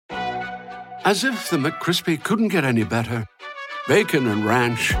As if the McCrispy couldn't get any better, Bacon and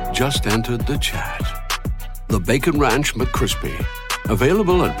Ranch just entered the chat. The Bacon Ranch McCrispy,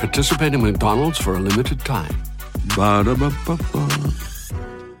 available at participating McDonald's for a limited time. Ba-da-ba-ba-ba.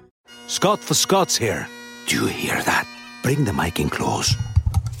 Scott for Scots here. Do you hear that? Bring the mic in close.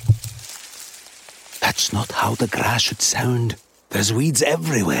 That's not how the grass should sound. There's weeds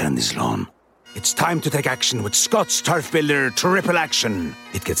everywhere in this lawn. It's time to take action with Scott's Turf Builder Triple Action.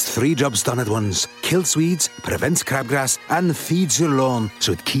 It gets 3 jobs done at once. Kills weeds, prevents crabgrass, and feeds your lawn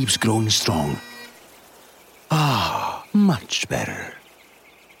so it keeps growing strong. Ah, much better.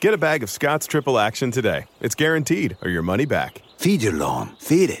 Get a bag of Scott's Triple Action today. It's guaranteed, or your money back. Feed your lawn.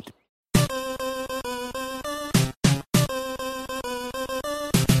 Feed it.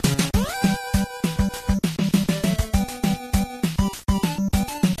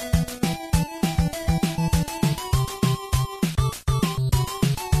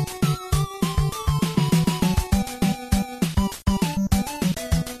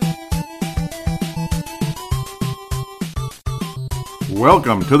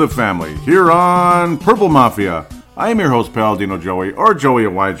 Welcome to the family here on Purple Mafia. I am your host, Paladino Joey, or Joey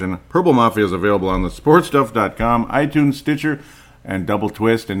Awajan. Purple Mafia is available on the sportstuff.com, iTunes, Stitcher, and Double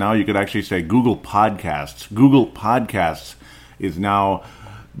Twist. And now you could actually say Google Podcasts. Google Podcasts is now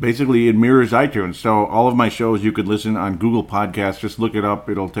basically, it mirrors iTunes. So all of my shows you could listen on Google Podcasts. Just look it up.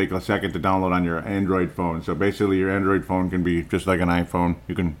 It'll take a second to download on your Android phone. So basically your Android phone can be just like an iPhone.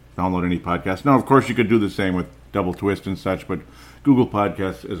 You can download any podcast. Now, of course, you could do the same with Double Twist and such, but Google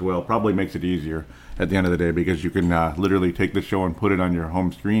Podcasts as well probably makes it easier at the end of the day because you can literally take the show and put it on your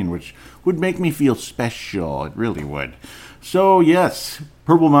home screen, which would make me feel special. It really would. So, yes,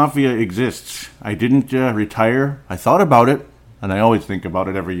 Purple Mafia exists. I didn't retire. I thought about it, and I always think about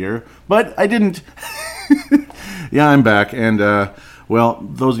it every year, but I didn't. Yeah, I'm back, and, well,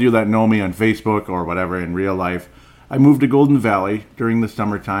 those of you that know me on Facebook or whatever in real life, I moved to Golden Valley during the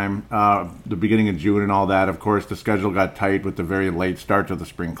summertime, the beginning of June and all that. Of course, the schedule got tight with the very late start to the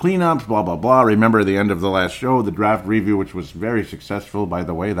spring cleanups, blah, blah, blah. Remember the end of the last show, the draft review, which was very successful, by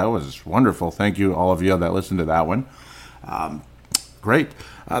the way. That was wonderful. Thank you, all of you that listened to that one. Great.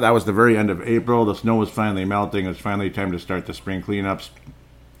 That was the very end of April. The snow was finally melting. It was finally time to start the spring cleanups.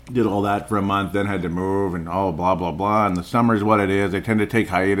 Did all that for a month, then had to move, and blah, blah, blah. And the summer's what it is. I tend to take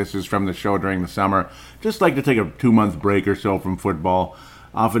hiatuses from the show during the summer. Just like to take a 2-month break or so from football.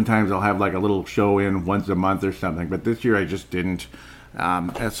 Oftentimes I'll have like a little show in once a month or something, but this year I just didn't.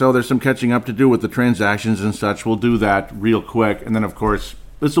 And so there's some catching up to do with the transactions and such. We'll do that real quick. And then, of course,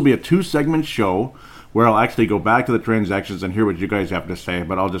 this will be a 2-segment show where I'll actually go back to the transactions and hear what you guys have to say,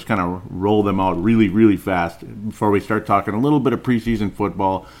 but I'll just kind of roll them out really, really fast before we start talking a little bit of preseason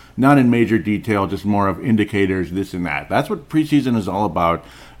football, not in major detail, just more of indicators, this and that. That's what preseason is all about,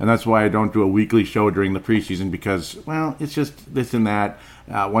 and that's why I don't do a weekly show during the preseason because, well, it's just this and that.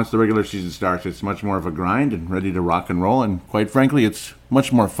 Once the regular season starts, it's much more of a grind and ready to rock and roll, and quite frankly, it's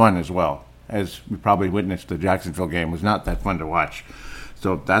much more fun as well. As we probably witnessed, the Jacksonville game was not that fun to watch.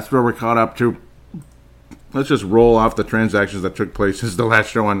 So that's where we're caught up to. Let's just roll off the transactions that took place. This is the last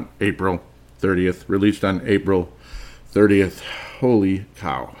show on April 30th, released on April 30th. Holy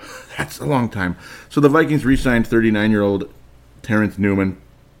cow. That's a long time. So the Vikings re-signed 39-year-old Terrence Newman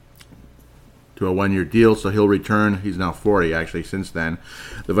to a 1-year deal, so he'll return. He's now 40, actually, since then.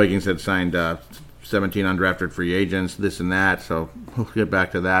 The Vikings had signed 17 undrafted free agents, this and that, so we'll get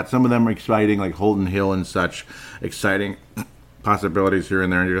back to that. Some of them are exciting, like Holton Hill and such. Exciting possibilities here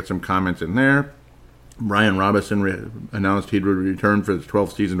and there, and you got some comments in there. Brian Robinson announced he'd return for his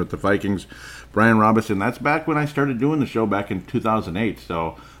 12th season with the Vikings. Brian Robinson, that's back when I started doing the show back in 2008,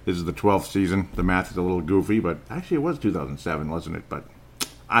 so this is the 12th season. The math is a little goofy, but actually it was 2007, wasn't it? But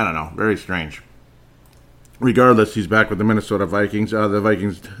I don't know, very strange. Regardless, he's back with the Minnesota Vikings. The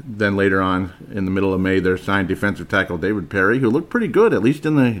Vikings then later on, in the middle of May, they signed defensive tackle David Perry, who looked pretty good, at least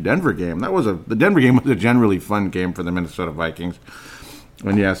in the Denver game. The Denver game was a generally fun game for the Minnesota Vikings.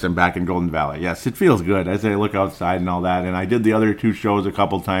 And yes, I'm back in Golden Valley. Yes, it feels good as I look outside and all that. And I did the other 2 shows a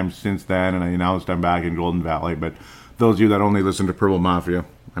couple times since then, and I announced I'm back in Golden Valley. But those of you that only listen to Purple Mafia,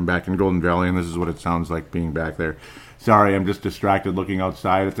 I'm back in Golden Valley, and this is what it sounds like being back there. Sorry, I'm just distracted looking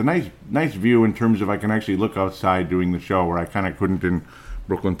outside. It's a nice view in terms of I can actually look outside doing the show, where I kind of couldn't in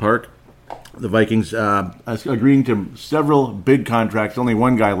Brooklyn Park. The Vikings agreeing to several big contracts. Only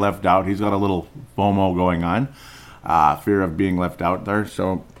one guy left out. He's got a little FOMO going on. Fear of being left out there.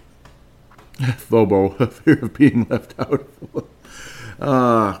 So, FOBO, fear of being left out.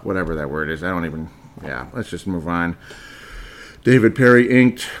 Whatever that word is. Let's just move on. David Perry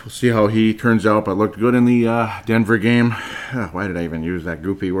inked. We'll see how he turns out, but looked good in the Denver game. Why did I even use that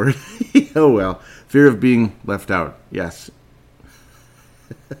goofy word? Oh well. Fear of being left out. Yes.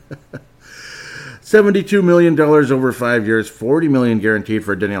 $72 million over 5 years, $40 million guaranteed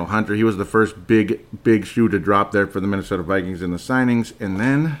for Danielle Hunter. He was the first big shoe to drop there for the Minnesota Vikings in the signings. And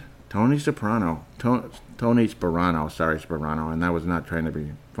then Tony Sparano, and that was not trying to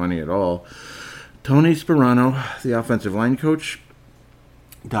be funny at all. Tony Sparano, the offensive line coach,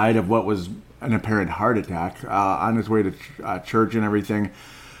 died of what was an apparent heart attack on his way to church and everything.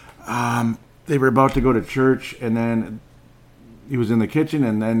 They were about to go to church, and then he was in the kitchen,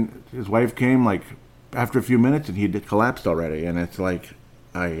 and then his wife came, like, after a few minutes, and he collapsed already. And it's like,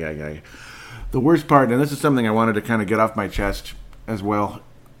 The worst part, and this is something I wanted to kind of get off my chest as well,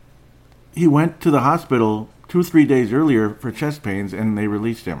 he went to the hospital 2-3 days earlier for chest pains, and they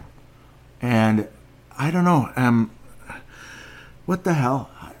released him. And I don't know, what the hell?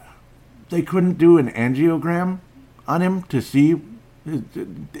 They couldn't do an angiogram on him to see.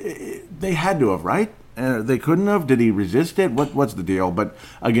 They had to have, right? They couldn't have. Did he resist it? What's the deal? But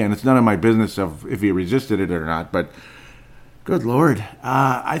again, it's none of my business of if he resisted it or not. But good Lord,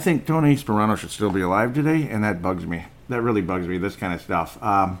 I think Tony Sparano should still be alive today, and that bugs me. That really bugs me. This kind of stuff.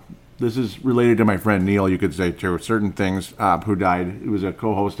 This is related to my friend Neil, you could say, too. Certain things, who died. He was a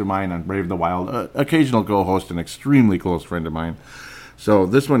co-host of mine on Brave the Wild. Occasional co-host, an extremely close friend of mine. So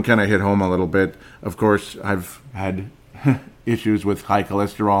this one kind of hit home a little bit. Of course, I've had issues with high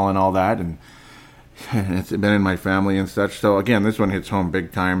cholesterol and all that, and it's been in my family and such. So again, this one hits home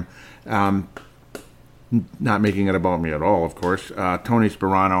big time. Not making it about me at all, of course. Tony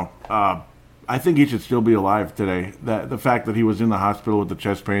Sparano, I think he should still be alive today. The fact that he was in the hospital with the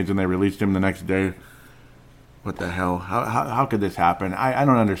chest pains and they released him the next day. What the hell? How could this happen? I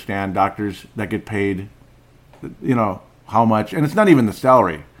don't understand doctors that get paid, how much. And it's not even the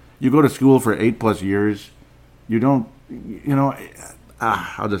salary. You go to school for 8+ years. You don't,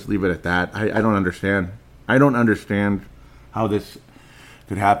 I'll just leave it at that. I don't understand. I don't understand how this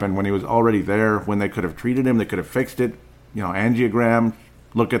could happen when he was already there, when they could have treated him, they could have fixed it. Angiogram.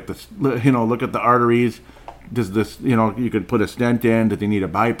 Look at the arteries. Does this, you could put a stent in. Did they need a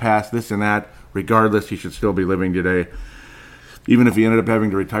bypass? This and that. Regardless, he should still be living today. Even if he ended up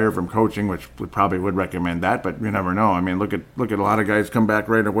having to retire from coaching, which probably would recommend that, but you never know. I mean, look at a lot of guys come back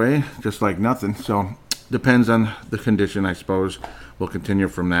right away, just like nothing. So depends on the condition, I suppose. We'll continue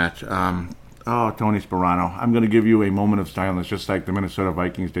from that. Tony Sparano. I'm going to give you a moment of silence, just like the Minnesota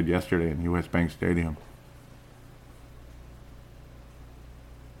Vikings did yesterday in U.S. Bank Stadium.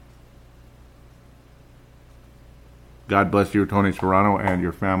 God bless you, Tony Sparano, and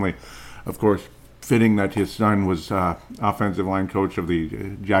your family. Of course, fitting that his son was offensive line coach of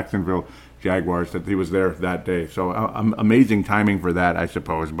the Jacksonville Jaguars, that he was there that day. So amazing timing for that, I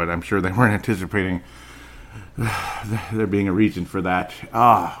suppose, but I'm sure they weren't anticipating there being a reason for that.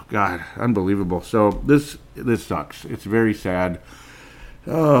 Oh, God, unbelievable. So this sucks. It's very sad.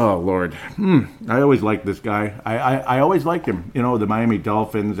 Oh, Lord. I always liked this guy. I always liked him. The Miami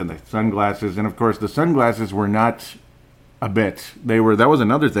Dolphins and the sunglasses. And, of course, the sunglasses were not a bit. That was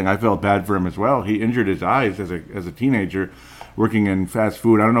another thing. I felt bad for him as well. He injured his eyes as a teenager working in fast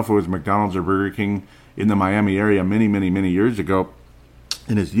food. I don't know if it was McDonald's or Burger King in the Miami area many, many, many years ago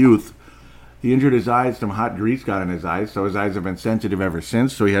in his youth. He injured his eyes. Some hot grease got in his eyes, so his eyes have been sensitive ever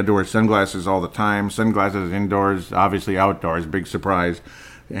since. So he had to wear sunglasses all the time. Sunglasses indoors, obviously outdoors. Big surprise.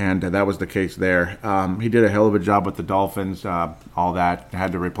 And that was the case there. He did a hell of a job with the Dolphins, all that.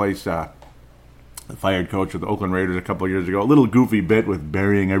 Had to replace the fired coach with the Oakland Raiders a couple of years ago. A little goofy bit with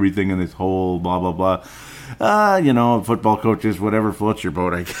burying everything in this hole, blah, blah, blah. Football coaches, whatever floats your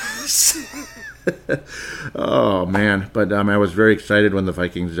boat, I guess. Oh, man. But I was very excited when the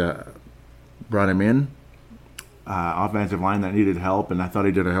Vikings brought him in. Offensive line that needed help, and I thought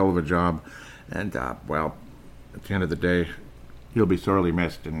he did a hell of a job. And, at the end of the day, he'll be sorely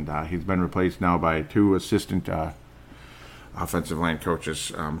missed. And he's been replaced now by 2 assistant offensive line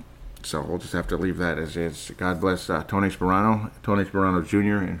coaches. So we'll just have to leave that as is. God bless Tony Sparano Jr.,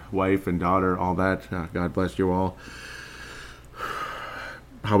 and wife and daughter, all that. God bless you all.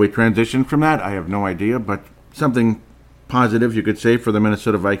 How we transition from that, I have no idea, but something positive, you could say, for the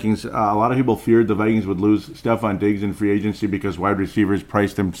Minnesota Vikings. A lot of people feared the Vikings would lose Stefon Diggs in free agency because wide receivers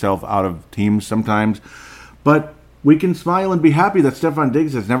priced themselves out of teams sometimes. But we can smile and be happy that Stefon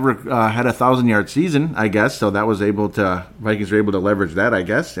Diggs has never had a 1,000-yard season, I guess. So that was Vikings were able to leverage that, I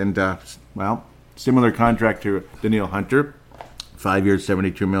guess. And, similar contract to Danielle Hunter, 5 years,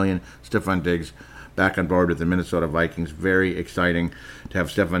 $72 million. Stefon Diggs, back on board with the Minnesota Vikings. Very exciting to have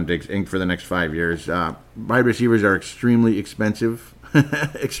Stefon Diggs inked for the next 5 years. Wide receivers are extremely expensive,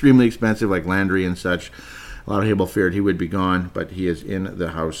 extremely expensive, like Landry and such. A lot of people feared he would be gone, but he is in the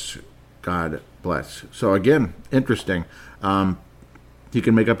house. God bless. So again, interesting. He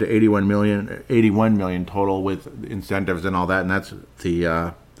can make up to $81 million total with incentives and all that, and that's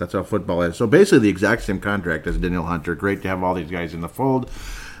how football is. So basically the exact same contract as Danielle Hunter. Great to have all these guys in the fold.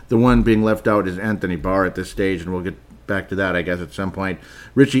 The one being left out is Anthony Barr at this stage, and we'll get back to that, I guess, at some point.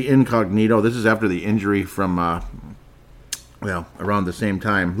 Richie Incognito, this is after the injury from, around the same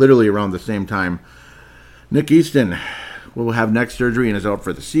time, literally around the same time. Nick Easton will have neck surgery and is out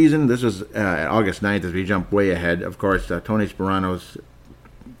for the season. This was August 9th as we jump way ahead. Of course, Tony Sperano's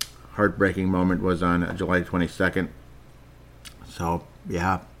heartbreaking moment was on July 22nd. So,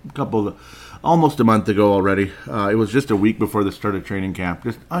 yeah, almost a month ago already. It was just a week before the start of training camp.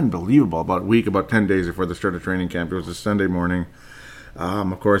 Just unbelievable. About 10 days before the start of training camp. It was a Sunday morning.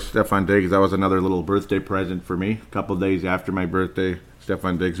 Of course, Stefon Diggs, that was another little birthday present for me. A couple days after my birthday,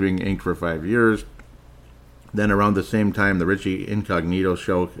 Stefon Diggs being inked for 5 years. Then around the same time, the Richie Incognito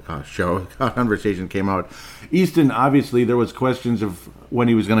show conversation came out. Easton, obviously, there was questions of when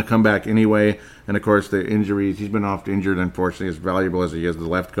he was going to come back anyway. And, of course, the injuries. He's been oft injured, unfortunately, as valuable as he is, the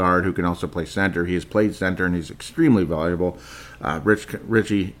left guard who can also play center. He has played center, and he's extremely valuable.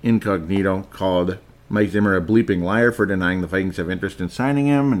 Richie Incognito called Mike Zimmer a bleeping liar for denying the Vikings have interest in signing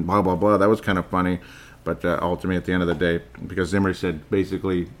him, and blah, blah, blah. That was kind of funny. But ultimately, at the end of the day, because Zimmer said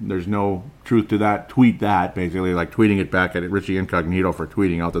basically there's no truth to that, tweet that, basically, like tweeting it back at Richie Incognito for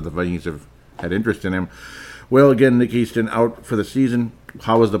tweeting out that the Vikings have had interest in him. Well, again, Nick Easton out for the season.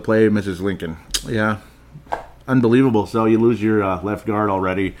 How was the play, Mrs. Lincoln? Yeah, unbelievable. So you lose your left guard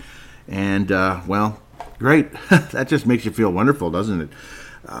already. And, great. That just makes you feel wonderful, doesn't it?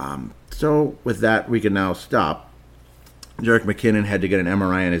 So with that, we can now stop. Jerick McKinnon had to get an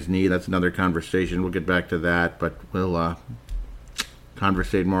MRI on his knee. That's another conversation. We'll get back to that, but we'll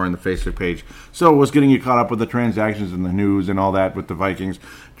conversate more on the Facebook page. So, what's getting you caught up with the transactions and the news and all that with the Vikings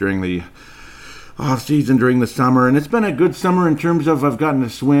during the off-season, during the summer? And it's been a good summer in terms of I've gotten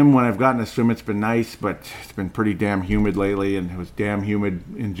to swim. When I've gotten to swim, it's been nice, but it's been pretty damn humid lately, and it was damn humid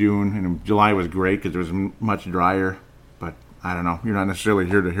in June. And July was great because it was much drier. I don't know. You're not necessarily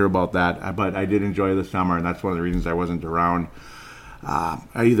here to hear about that, but I did enjoy the summer, and that's one of the reasons I wasn't around.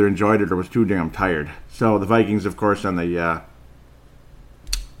 I either enjoyed it or was too damn tired. So the Vikings, of course, on the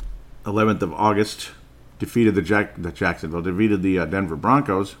 11th of August, defeated the Denver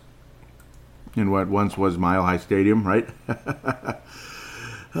Broncos in what once was Mile High Stadium, right?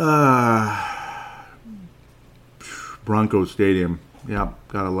 Broncos Stadium. Yeah,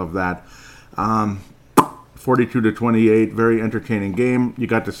 gotta love that. 42-28, very entertaining game. You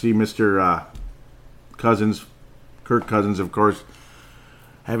got to see Mr. Cousins, Kirk Cousins, of course,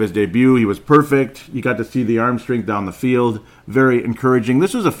 have his debut. He was perfect. You got to see the arm strength down the field. Very encouraging.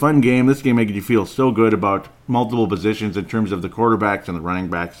 This was a fun game. This game made you feel so good about multiple positions in terms of the quarterbacks and the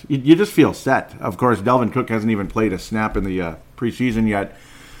running backs. You just feel set. Of course, Dalvin Cook hasn't even played a snap in the preseason yet.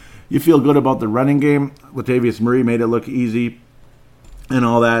 You feel good about the running game. Latavius Murray made it look easy and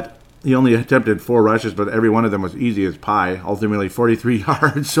all that. He only attempted 4 rushes, but every one of them was easy as pie. Ultimately, 43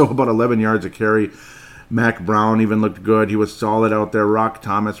 yards, so about 11 yards a carry. Mac Brown even looked good. He was solid out there. Rock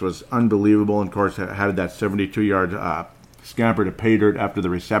Thomas was unbelievable. And, of course, had that 72-yard scamper to pay dirt after the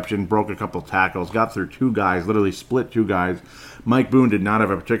reception. Broke a couple tackles. Got through 2 guys. Literally split 2 guys. Mike Boone did not have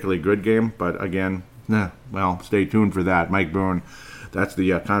a particularly good game. But, again, stay tuned for that. Mike Boone, that's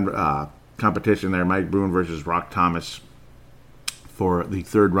the competition there. Mike Boone versus Rock Thomas for the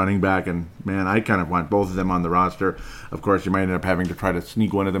third running back, and man, I kind of want both of them on the roster. Of course, you might end up having to try to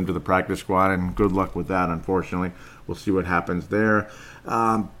sneak one of them to the practice squad, and good luck with that, unfortunately. We'll see what happens there.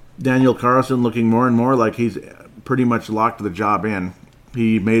 Daniel Carlson looking more and more like he's pretty much locked the job in.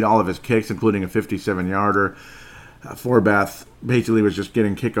 He made all of his kicks, including a 57-yarder. Forbath basically was just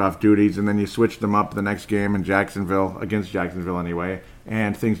getting kickoff duties, and then you switched them up the next game in Jacksonville, against Jacksonville anyway,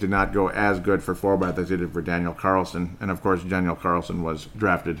 and things did not go as good for Forbath as they did for Daniel Carlson. And, of course, Daniel Carlson was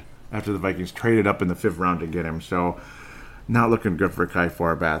drafted after the Vikings traded up in the 5th round to get him, so not looking good for Kai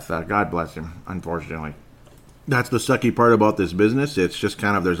Forbath. God bless him, unfortunately. That's the sucky part about this business. It's just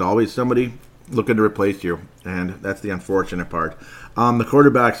kind of there's always somebody looking to replace you, and that's the unfortunate part. The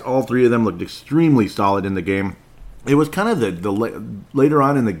quarterbacks, all 3 of them looked extremely solid in the game. It was kind of the later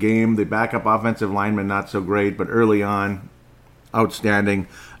on in the game, the backup offensive lineman not so great, but early on, outstanding.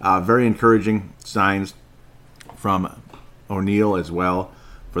 Very encouraging signs from O'Neal as well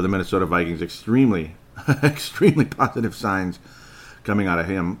for the Minnesota Vikings. Extremely, extremely positive signs coming out of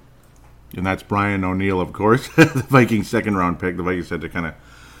him. And that's Brian O'Neill, of course, the Vikings' second-round pick. The Vikings had to kind of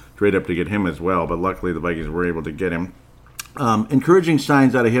trade up to get him as well, but luckily the Vikings were able to get him. Encouraging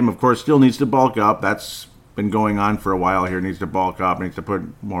signs out of him, of course, still needs to bulk up. That's been going on for a while here. Needs to bulk up, needs to put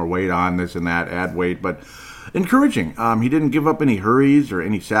more weight on, this and that, add weight, but encouraging. He didn't give up any hurries or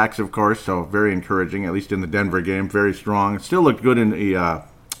any sacks, of course, so very encouraging, at least in the Denver game. Very strong. Still looked good in the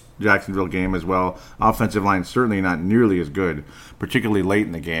Jacksonville game as well. Offensive line certainly not nearly as good, particularly late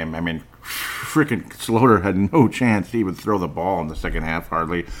in the game. I mean, freaking Slaughter had no chance to even throw the ball in the second half,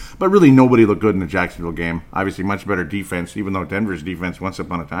 hardly. But really nobody looked good in the Jacksonville game. Obviously much better defense, even though Denver's defense once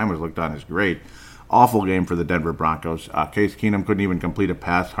upon a time was looked on as great. Awful game for the Denver Broncos. Case Keenum couldn't even complete a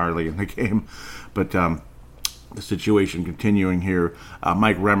pass hardly in the game. But the situation continuing here.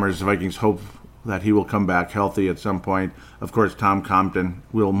 Mike Remmers, the Vikings hope that he will come back healthy at some point. Of course, Tom Compton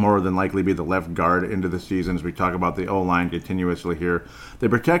will more than likely be the left guard into the season as we talk about the O-line continuously here. They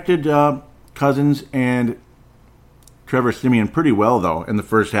protected Cousins and Trevor Siemian pretty well, though, in the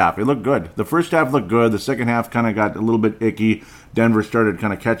first half. It looked good. The first half looked good. The second half kind of got a little bit icky. Denver started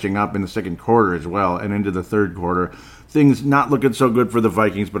kind of catching up in the second quarter as well and into the third quarter. Things not looking so good for the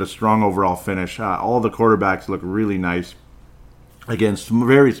Vikings, but a strong overall finish. All the quarterbacks look really nice. Again,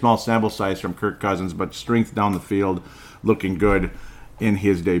 very small sample size from Kirk Cousins, but strength down the field, looking good in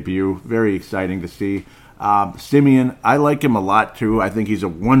his debut. Very exciting to see. Siemian, I like him a lot too. I think he's a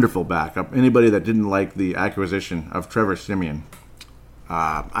wonderful backup. Anybody that didn't like the acquisition of Trevor Siemian,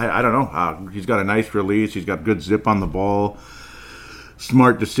 I don't know. He's got a nice release. He's got good zip on the ball.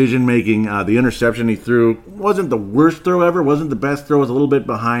 Smart decision making. The interception he threw wasn't the worst throw ever. Wasn't the best throw. Was a little bit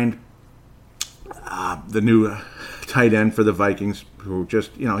behind the new tight end for the Vikings, who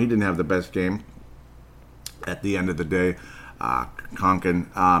just, he didn't have the best game at the end of the day.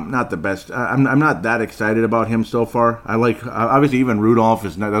 Conkin, not the best. I'm not that excited about him so far. I like, obviously, even Rudolph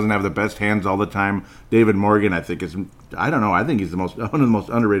doesn't have the best hands all the time. David Morgan, I think, I think he's one of the most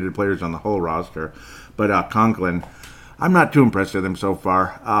underrated players on the whole roster. But Conklin, I'm not too impressed with him so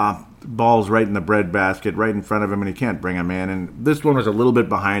far. Ball's right in the breadbasket, right in front of him, and he can't bring him in. And this one was a little bit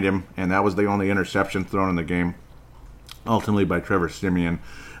behind him, and that was the only interception thrown in the game, ultimately by Trevor Siemian.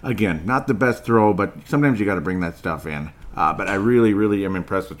 Again, not the best throw, but sometimes you got to bring that stuff in. But I really, really am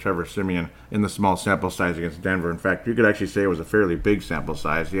impressed with Trevor Siemian in the small sample size against Denver. In fact, you could actually say it was a fairly big sample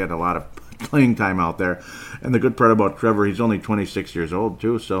size. He had a lot of playing time out there. And the good part about Trevor, he's only 26 years old,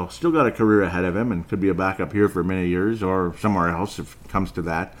 too, so still got a career ahead of him and could be a backup here for many years or somewhere else if it comes to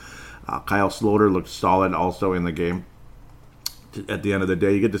that. Kyle Slaughter looked solid also in the game. At the end of the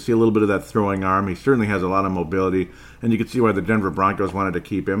day, you get to see a little bit of that throwing arm. He certainly has a lot of mobility, and you can see why the Denver Broncos wanted to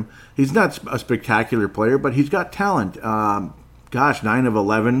keep him. He's not a spectacular player, but he's got talent. 9 of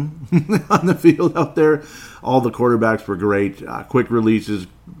 11 on the field out there. All the quarterbacks were great. Quick releases,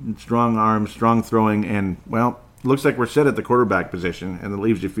 strong arms, strong throwing, and, looks like we're set at the quarterback position, and it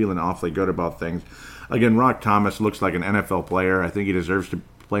leaves you feeling awfully good about things. Again, Rock Thomas looks like an NFL player. I think he deserves to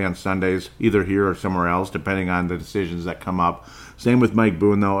play on Sundays, either here or somewhere else, depending on the decisions that come up. Same with Mike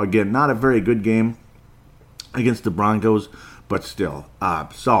Boone, though. Again, not a very good game against the Broncos, but still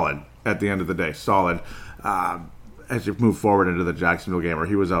solid at the end of the day. Solid as you move forward into the Jacksonville game, where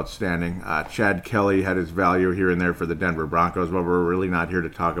he was outstanding. Chad Kelly had his value here and there for the Denver Broncos, but we're really not here to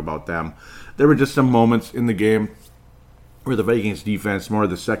talk about them. There were just some moments in the game where the Vikings defense, more of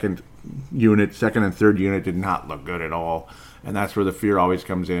the second and third unit, did not look good at all. And that's where the fear always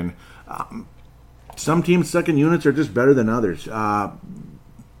comes in. Some teams' second units are just better than others.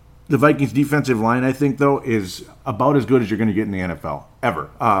 The Vikings' defensive line, I think, though, is about as good as you're going to get in the NFL,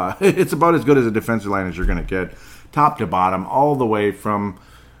 ever. It's about as good as a defensive line as you're going to get, top to bottom, all the way from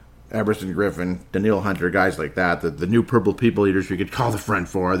Everson Griffin, Danielle Hunter, guys like that, the new Purple People Eaters we could call the front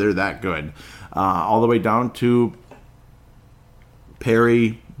four. They're that good. All the way down to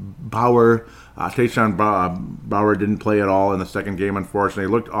Perry, Bauer. Tayshaun Bauer didn't play at all in the second game, unfortunately. He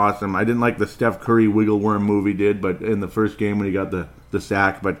looked awesome. I didn't like the Steph Curry wiggle worm move he did, but in the first game when he got the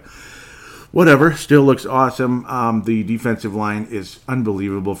sack, but whatever, still looks awesome. The defensive line is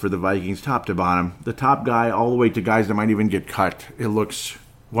unbelievable for the Vikings, top to bottom. The top guy all the way to guys that might even get cut. It looks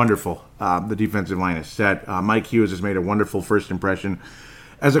wonderful. The defensive line is set. Mike Hughes has made a wonderful first impression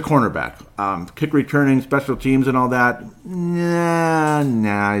as a cornerback. Kick returning, special teams and all that,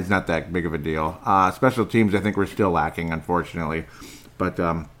 nah, he's not that big of a deal. Special teams, I think we're still lacking, unfortunately. But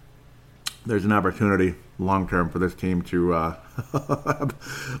there's an opportunity long-term for this team to...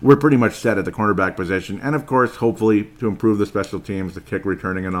 we're pretty much set at the cornerback position. And, of course, hopefully to improve the special teams, the kick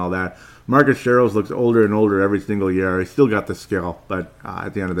returning and all that. Marcus Sherrills looks older and older every single year. He's still got the skill, but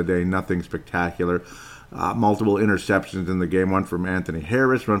at the end of the day, nothing spectacular. Multiple interceptions in the game, one from Anthony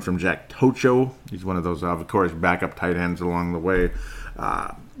Harris, one from Jack Tocho. He's one of those, of course, backup tight ends along the way.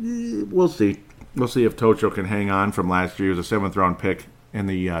 We'll see. We'll see if Tocho can hang on from last year. He was a 7th-round pick in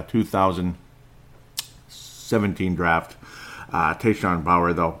the 2017 draft. Tayshawn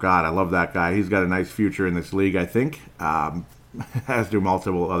Bauer, though, God, I love that guy. He's got a nice future in this league, I think, as do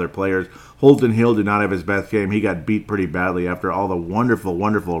multiple other players. Holton Hill did not have his best game. He got beat pretty badly after all the wonderful,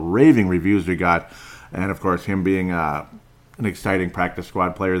 wonderful raving reviews we got. And, of course, him being an exciting practice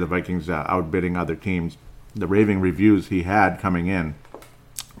squad player, the Vikings outbidding other teams. The raving reviews he had coming in,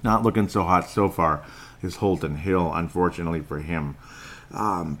 not looking so hot so far, is Holton Hill, unfortunately for him.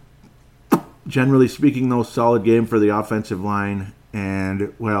 Generally speaking, though, solid game for the offensive line.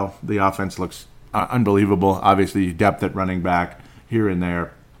 And, well, the offense looks unbelievable. Obviously, depth at running back here and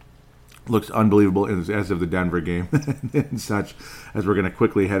there looks unbelievable as of the Denver game and such, as we're going to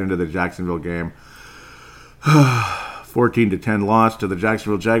quickly head into the Jacksonville game. 14-10 loss to the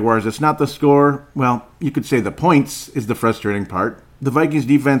Jacksonville Jaguars. It's not the score. Well, you could say the points is the frustrating part. The Vikings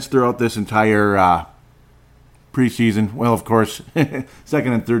defense throughout this entire preseason, well, of course,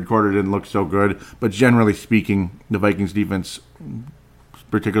 second and third quarter didn't look so good. But generally speaking, the Vikings defense,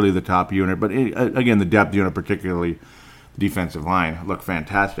 particularly the top unit, but again, the depth unit, particularly the defensive line, looked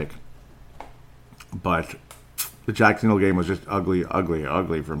fantastic. But the Jacksonville game was just ugly, ugly,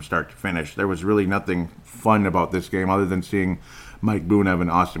 ugly from start to finish. There was really nothing fun about this game other than seeing Mike Boone have an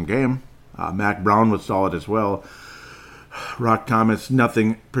awesome game. Mac Brown was solid as well. Rock Thomas,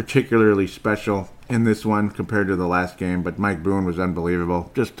 nothing particularly special in this one compared to the last game, but Mike Boone was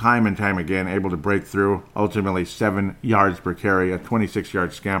unbelievable. Just time and time again, able to break through. Ultimately, 7 yards per carry, a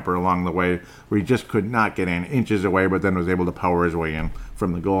 26-yard scamper along the way, where he just could not get in, inches away, but then was able to power his way in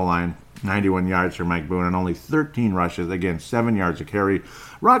from the goal line. 91 yards for Mike Boone and only 13 rushes. Again, 7 yards a carry.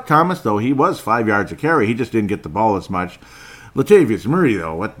 Rock Thomas, though, he was 5 yards a carry. He just didn't get the ball as much. Latavius Murray,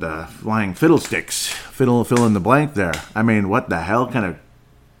 though, what the flying fiddlesticks. Fill in the blank there. I mean, what the hell kind of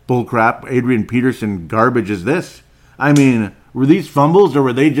bullcrap Adrian Peterson garbage is this? I mean, were these fumbles or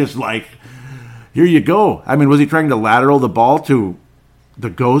were they just like, here you go? I mean, was he trying to lateral the ball to the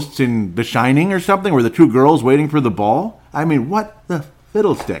ghosts in The Shining or something? Were the 2 girls waiting for the ball? I mean, what the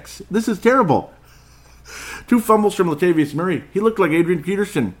fiddlesticks? This is terrible. 2 fumbles from Latavius Murray. He looked like Adrian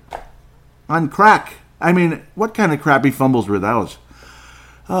Peterson on crack. I mean, what kind of crappy fumbles were those?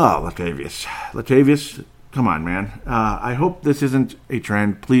 Oh, Latavius, come on, man. I hope this isn't a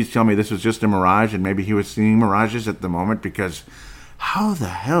trend. Please tell me this was just a mirage and maybe he was seeing mirages at the moment, because how the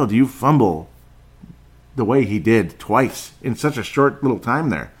hell do you fumble the way he did twice in such a short little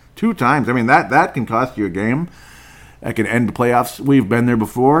time there? 2 times. I mean, that can cost you a game. That can end the playoffs. We've been there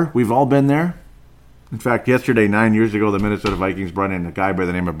before. We've all been there. In fact, yesterday, 9 years ago, the Minnesota Vikings brought in a guy by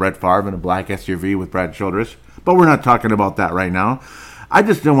the name of Brett Favre in a black SUV with Brad Childress. But we're not talking about that right now. I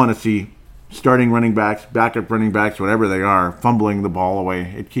just don't want to see starting running backs, backup running backs, whatever they are, fumbling the ball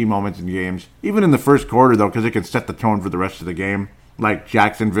away at key moments in games. Even in the first quarter, though, because it can set the tone for the rest of the game. Like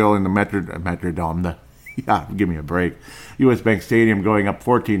Jacksonville in the Metrodome. Yeah, give me a break. U.S. Bank Stadium going up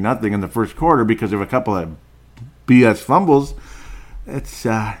 14-0 in the first quarter because of a couple of BS fumbles. It's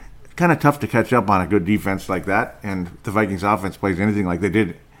kind of tough to catch up on a good defense like that, and the Vikings offense plays anything like they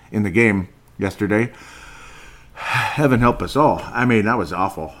did in the game yesterday. Heaven help us all. I mean, that was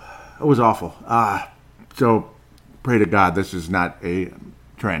awful. It was awful. So pray to God this is not a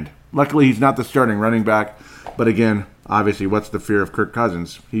trend. Luckily, he's not the starting running back, but again, obviously, what's the fear of Kirk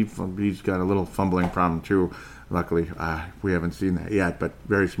Cousins? He's got a little fumbling problem too. Luckily, we haven't seen that yet, but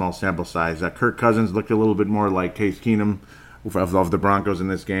very small sample size. Kirk Cousins looked a little bit more like Case Keenum of the Broncos in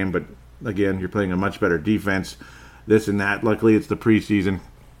this game, but again, you're playing a much better defense, this and that. Luckily, it's the preseason.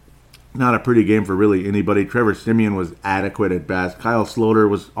 Not a pretty game for really anybody. Trevor Siemian was adequate at best. Kyle Sloter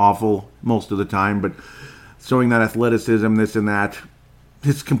was awful most of the time, but showing that athleticism, this and that.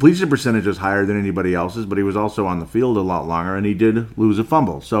 His completion percentage was higher than anybody else's, but he was also on the field a lot longer, and he did lose a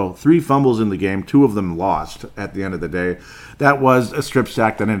fumble. So 3 fumbles in the game, 2 of them lost at the end of the day. That was a strip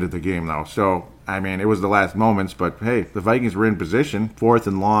sack that ended the game, though. So, I mean, it was the last moments, but hey, the Vikings were in position, 4th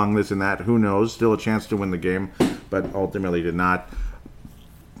and long, this and that. Who knows? Still a chance to win the game, but ultimately did not.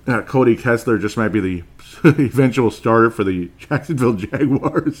 Cody Kessler just might be the eventual starter for the Jacksonville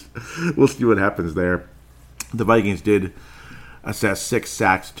Jaguars. We'll see what happens there. The Vikings did assess 6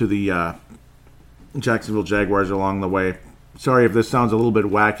 sacks to the Jacksonville Jaguars along the way. Sorry if this sounds a little bit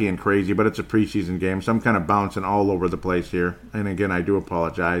wacky and crazy, but it's a preseason game, so I'm kind of bouncing all over the place here. And again, I do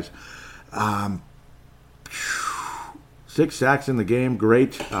apologize. 6 sacks in the game,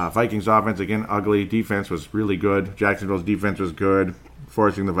 great. Vikings offense, again, ugly. Defense was really good. Jacksonville's defense was good.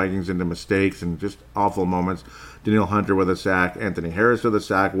 forcing the Vikings into mistakes and just awful moments. Danielle Hunter with a sack, Anthony Harris with a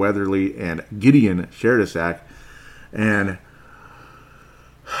sack, Weatherly and Gideon shared a sack, and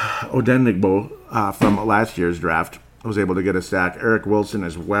Odenigbo from last year's draft was able to get a sack. Eric Wilson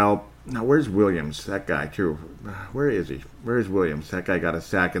as well. Now, where's Williams? That guy, too. Where is he? Where's Williams? That guy got a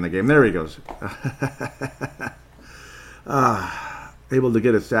sack in the game. There he goes. Able to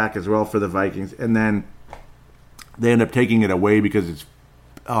get a sack as well for the Vikings. And then they end up taking it away because it's,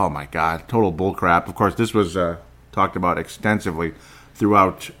 oh my God, total bullcrap. Of course, this was talked about extensively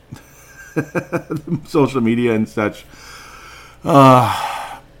throughout social media and such.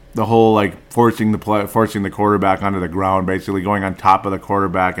 The whole forcing the quarterback onto the ground, basically going on top of the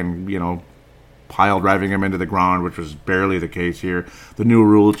quarterback and pile driving him into the ground, which was barely the case here. The new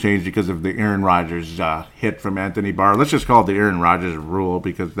rule changed because of the Aaron Rodgers hit from Anthony Barr. Let's just call it the Aaron Rodgers rule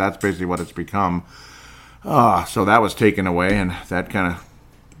because that's basically what it's become. So that was taken away, and that kind of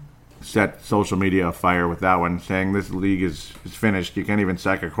set social media afire with that one, saying this league is finished. You can't even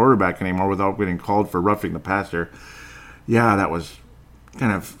sack a quarterback anymore without getting called for roughing the passer. Yeah, that was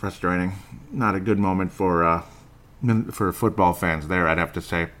kind of frustrating. Not a good moment for football fans there, I'd have to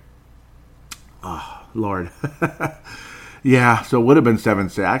say. Oh, Lord. Yeah, so it would have been 7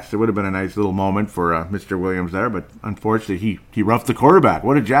 sacks. It would have been a nice little moment for Mr. Williams there, but unfortunately he roughed the quarterback.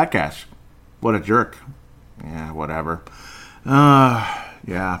 What a jackass. What a jerk. Yeah, whatever.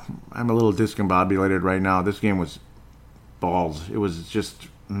 Yeah, I'm a little discombobulated right now. This game was balls. It was just,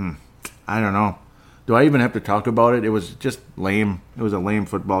 I don't know. Do I even have to talk about it? It was just lame. It was a lame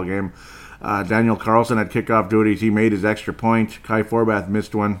football game. Daniel Carlson had kickoff duties. He made his extra point. Kai Forbath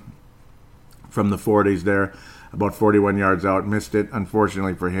missed one from the 40s there, about 41 yards out. Missed it,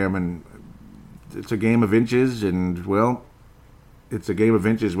 unfortunately for him. And it's a game of inches, and, well, it's a game of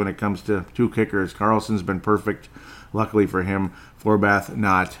inches when it comes to 2 kickers. Carlson's been perfect, luckily for him. Forbath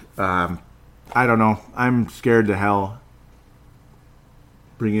not. I don't know. I'm scared to hell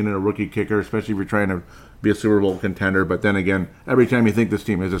bringing in a rookie kicker, especially if you're trying to be a Super Bowl contender. But then again, every time you think this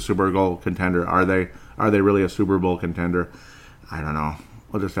team is a Super Bowl contender, are they really a Super Bowl contender? I don't know.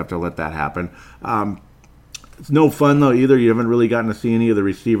 We'll just have to let that happen. It's no fun, though, either. You haven't really gotten to see any of the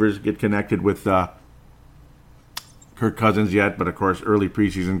receivers get connected with Kirk Cousins yet. But, of course, early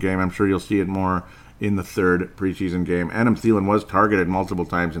preseason game, I'm sure you'll see it more in the 3rd preseason game. Adam Thielen was targeted multiple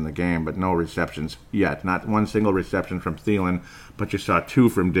times in the game, but no receptions yet. Not one single reception from Thielen, but you saw 2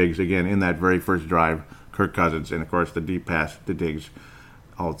 from Diggs, again, in that very first drive. Kirk Cousins, and, of course, the deep pass to Diggs,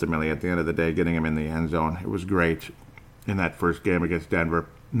 ultimately, at the end of the day, getting him in the end zone. It was great in that first game against Denver.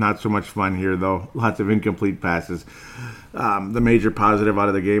 Not so much fun here, though. Lots of incomplete passes. The major positive out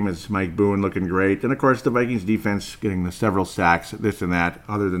of the game is Mike Boone looking great. And, of course, the Vikings defense getting the several sacks, this and that,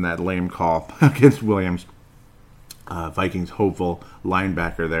 other than that lame call against Williams. Vikings hopeful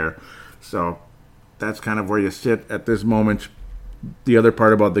linebacker there. So that's kind of where you sit at this moment. The other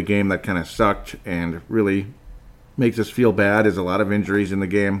part about the game that kind of sucked and really makes us feel bad is a lot of injuries in the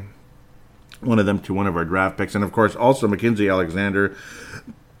game. One of them to one of our draft picks. And, of course, also Mackenzie Alexander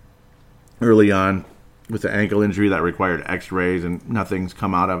early on with the ankle injury that required x-rays, and nothing's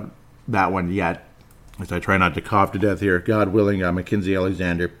come out of that one yet. As I try not to cough to death here, God willing, Mackenzie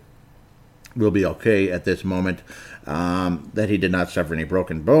Alexander will be okay at this moment. That he did not suffer any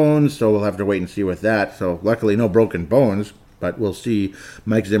broken bones, so we'll have to wait and see with that. So luckily no broken bones, but we'll see.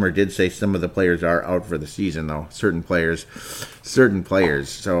 Mike Zimmer did say some of the players are out for the season, though. Certain players.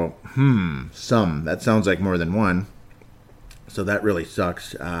 So, some. That sounds like more than one. So that really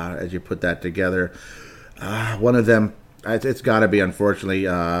sucks as you put that together. One of them, it's got to be, unfortunately,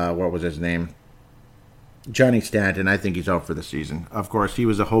 what was his name? Johnny Stanton. I think he's out for the season. Of course, he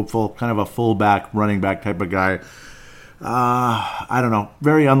was a hopeful, kind of a fullback, running back type of guy. I don't know.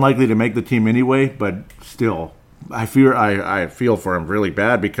 Very unlikely to make the team anyway, but still, I feel for him really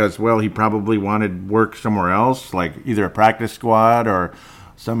bad because, well, he probably wanted work somewhere else, like either a practice squad or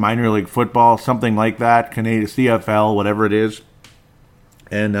some minor league football, something like that, Canadian CFL, whatever it is.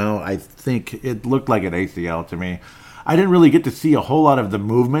 And now I think it looked like an ACL to me. I didn't really get to see a whole lot of the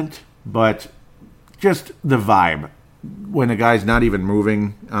movement, but just the vibe. When a guy's not even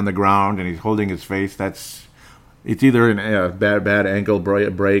moving on the ground and he's holding his face, it's either a bad ankle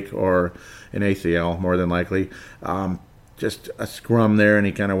break or an ACL, more than likely. Just a scrum there, and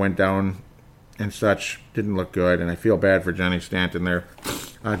he kind of went down and such. Didn't look good, and I feel bad for Johnny Stanton there.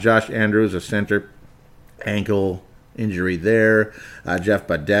 Josh Andrews, a center, ankle injury there. Jeff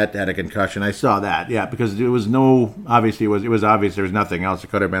Badette had a concussion. I saw that, yeah, because it was obviously it was obvious there was nothing else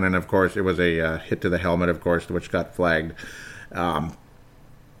it could have been, and of course it was a hit to the helmet, of course, which got flagged.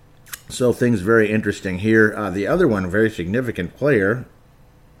 So things very interesting here. The other one, very significant player,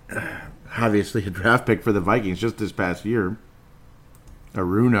 obviously a draft pick for the Vikings just this past year.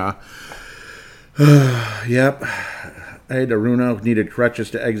 Aruna. Yep. Ed Aruna needed crutches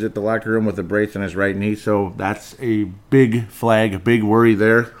to exit the locker room with a brace on his right knee, so that's a big flag, a big worry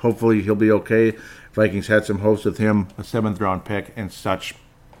there. Hopefully he'll be okay. Vikings had some hopes with him, a 7th-round pick and such.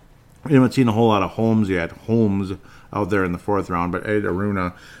 We haven't seen a whole lot of Holmes yet. Holmes out there in the 4th round, but Ed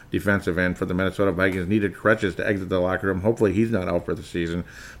Aruna, defensive end for the Minnesota Vikings, needed crutches to exit the locker room. Hopefully he's not out for the season.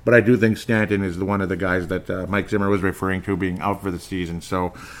 But I do think Stanton is one of the guys that Mike Zimmer was referring to being out for the season,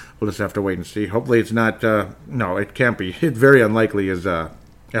 so we'll just have to wait and see. Hopefully it's not, no, it can't be. It's very unlikely as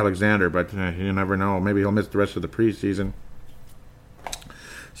Alexander, but you never know. Maybe he'll miss the rest of the preseason.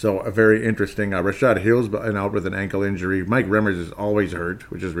 So a very interesting. Rashad Hill's been out with an ankle injury. Mike Remmers is always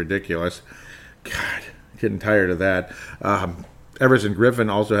hurt, which is ridiculous. God, getting tired of that. Everson Griffin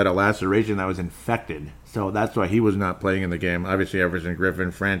also had a laceration that was infected, so that's why he was not playing in the game. Obviously, Everson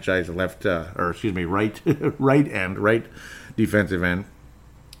Griffin, franchise right defensive end.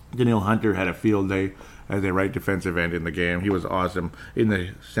 Danielle Hunter had a field day as a right defensive end in the game. He was awesome in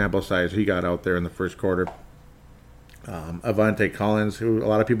the sample size he got out there in the first quarter. Avante Collins, who a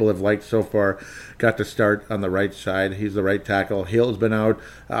lot of people have liked so far, got to start on the right side. He's the right tackle. Hill's been out.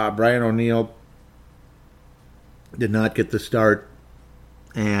 Brian O'Neill did not get the start.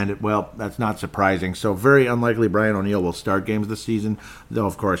 And, well, that's not surprising. So very unlikely Brian O'Neill will start games this season, though,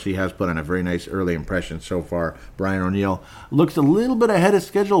 of course, he has put on a very nice early impression so far. Brian O'Neill looks a little bit ahead of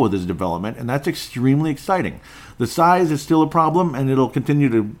schedule with his development, and that's extremely exciting. The size is still a problem, and it'll continue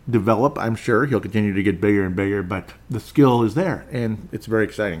to develop, I'm sure. He'll continue to get bigger and bigger, but the skill is there, and it's very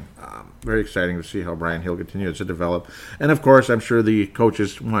exciting. Very exciting to see how Brian Hill continues to develop. And, of course, I'm sure the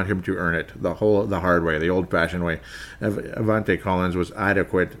coaches want him to earn it the hard way, the old-fashioned way. Avante Collins was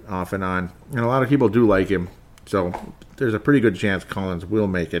adequate off and on, and a lot of people do like him. So there's a pretty good chance Collins will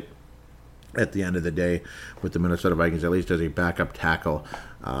make it at the end of the day with the Minnesota Vikings, at least as a backup tackle.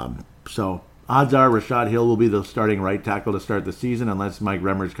 So odds are Rashad Hill will be the starting right tackle to start the season unless Mike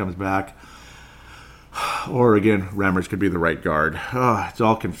Remmers comes back. Or, again, Remmers could be the right guard. It's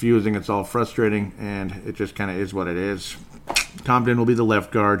all confusing. It's all frustrating, and it just kind of is what it is. Compton will be the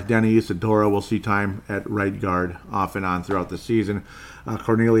left guard. Danny Isadora will see time at right guard off and on throughout the season.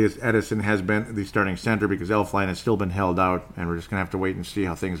 Cornelius Edison has been the starting center because Elflein has still been held out, and we're just going to have to wait and see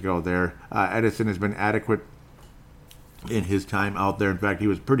how things go there. Edison has been adequate in his time out there. In fact, he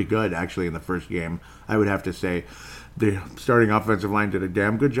was pretty good, actually, in the first game, I would have to say. The starting offensive line did a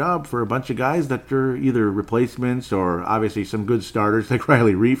damn good job for a bunch of guys that are either replacements or obviously some good starters like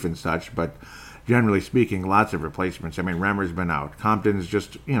Riley Reif and such, but generally speaking, lots of replacements. I mean, Remmer's been out. Compton's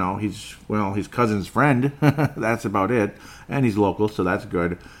just, he's cousin's friend. That's about it. And he's local, so that's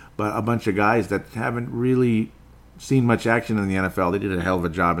good. But a bunch of guys that haven't really seen much action in the NFL. They did a hell of a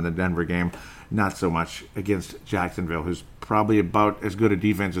job in the Denver game. Not so much against Jacksonville, who's probably about as good a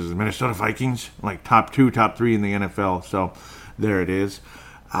defense as the Minnesota Vikings, like top 2, top 3 in the NFL. So there it is.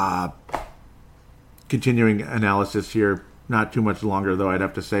 Continuing analysis here, not too much longer, though, I'd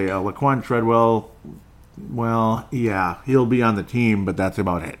have to say. Laquan Treadwell, well, yeah, he'll be on the team, but that's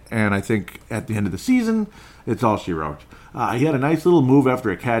about it. And I think at the end of the season, it's all she wrote. He had a nice little move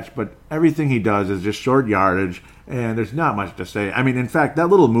after a catch, but everything he does is just short yardage, and there's not much to say. I mean, in fact, that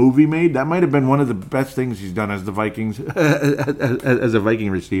little move he made, that might have been one of the best things he's done as the Vikings, as a Viking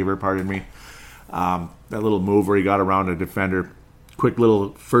receiver, pardon me. That little move where he got around a defender, quick little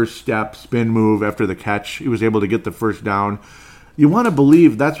first step, spin move after the catch. He was able to get the first down. You want to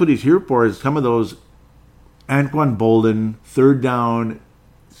believe that's what he's here for, is some of those Anquan Boldin, third down,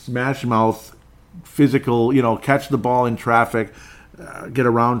 smash mouth, physical, catch the ball in traffic, get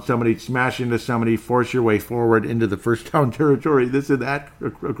around somebody, smash into somebody, force your way forward into the first down territory, this and that,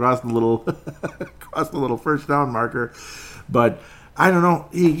 across the little first down marker. But I don't know,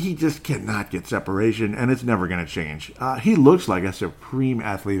 he just cannot get separation, and it's never going to change. He looks like a supreme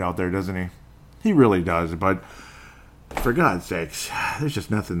athlete out there, doesn't he? He really does, but for God's sakes, there's just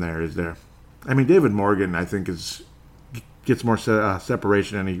nothing there, is there? I mean, David Morgan, I think, gets more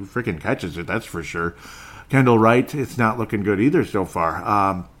separation, and he freaking catches it, that's for sure. Kendall Wright, it's not looking good either so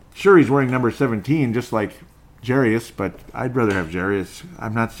far. Sure, he's wearing number 17, just like Jarius, but I'd rather have Jarius.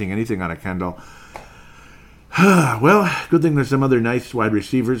 I'm not seeing anything out of Kendall. Well, good thing there's some other nice wide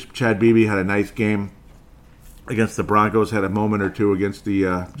receivers. Chad Beebe had a nice game against the Broncos, had a moment or two against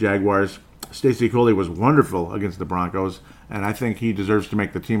the Jaguars. Stacey Coley was wonderful against the Broncos, and I think he deserves to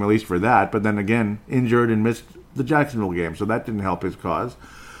make the team at least for that, but then again, injured and missed the Jacksonville game, so that didn't help his cause.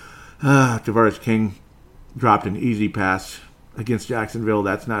 Tavares King dropped an easy pass against Jacksonville.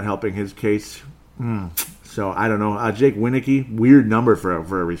 That's not helping his case. So, I don't know. Jake Wieneke, weird number for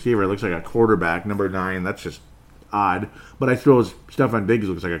a receiver. It looks like a quarterback, number 9. That's just odd. But I suppose Stephon Diggs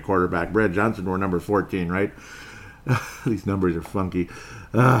looks like a quarterback. Brad Johnson wore number 14, right? These numbers are funky.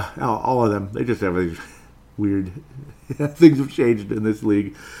 All of them. They just have these weird things have changed in this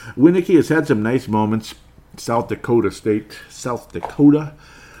league. Wieneke has had some nice moments. South Dakota.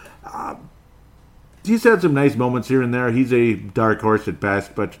 He's had some nice moments here and there. He's a dark horse at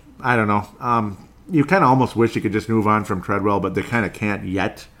best, but I don't know. You kind of almost wish you could just move on from Treadwell, but they kind of can't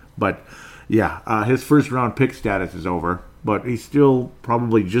yet. But yeah, his first round pick status is over, but he's still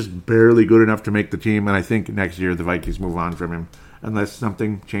probably just barely good enough to make the team, and I think next year the Vikings move on from him unless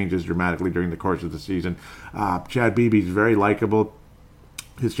something changes dramatically during the course of the season. Chad Beebe's very likable.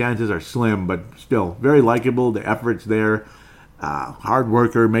 His chances are slim, but still very likable. The effort's there. Hard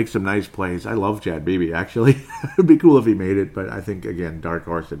worker, makes some nice plays. I love Chad Beebe, actually. It'd be cool if he made it, but I think, again, dark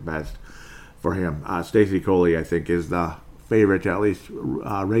horse at best for him. Stacey Coley, I think, is the favorite to at least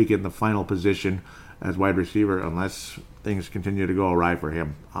rake in the final position as wide receiver unless things continue to go awry for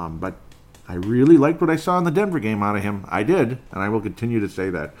him. But I really liked what I saw in the Denver game out of him. I did, and I will continue to say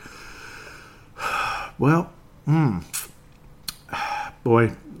that. Well,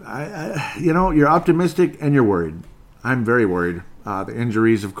 boy, you're optimistic and you're worried. I'm very worried. The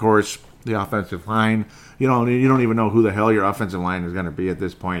injuries, of course, the offensive line. You don't even know who the hell your offensive line is going to be at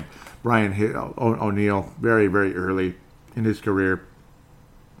this point. Brian O'Neill, very, very early in his career.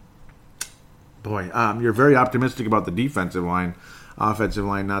 Boy, you're very optimistic about the defensive line. Offensive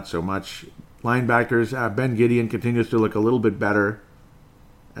line, not so much. Linebackers, Ben Gideon continues to look a little bit better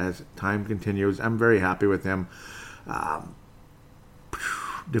as time continues. I'm very happy with him.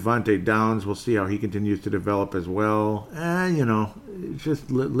 Devontae Downs, we'll see how he continues to develop as well. It's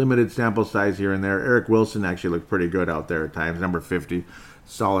just limited sample size here and there. Eric Wilson actually looked pretty good out there at times. Number 50,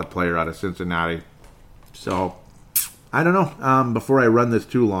 solid player out of Cincinnati. So, I don't know. Before I run this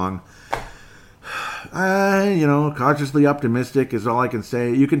too long, cautiously optimistic is all I can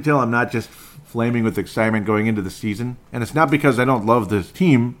say. You can tell I'm not just flaming with excitement going into the season. And it's not because I don't love this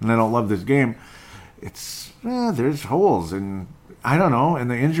team and I don't love this game. It's, there's holes and I don't know,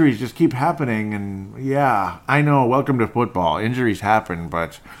 and the injuries just keep happening, and yeah, I know, welcome to football. Injuries happen,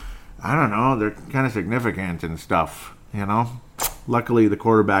 but I don't know, they're kind of significant and stuff, Luckily, the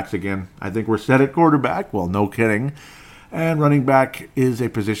quarterbacks again. I think we're set at quarterback. Well, no kidding. And running back is a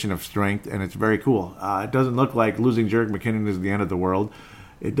position of strength, and it's very cool. It doesn't look like losing Jerick McKinnon is the end of the world.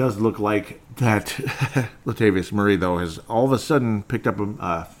 It does look like that Latavius Murray, though, has all of a sudden picked up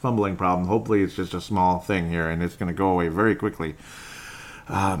a fumbling problem. Hopefully it's just a small thing here, and it's going to go away very quickly.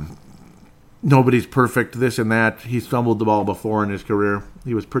 Nobody's perfect, this and that. He's fumbled the ball before in his career.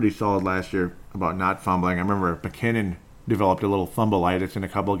 He was pretty solid last year about not fumbling. I remember McKinnon developed a little fumbleitis in a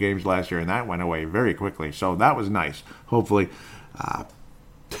couple of games last year, and that went away very quickly. So that was nice. Hopefully,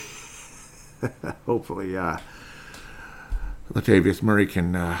 Latavius Murray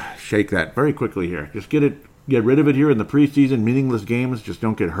can shake that very quickly here. Just get rid of it here in the preseason. Meaningless games. Just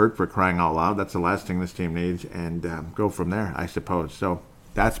don't get hurt, for crying out loud. That's the last thing this team needs, and go from there, I suppose. So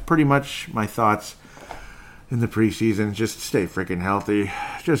that's pretty much my thoughts in the preseason. Just stay freaking healthy.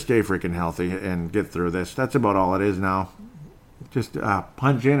 Just stay freaking healthy and get through this. That's about all it is now. Just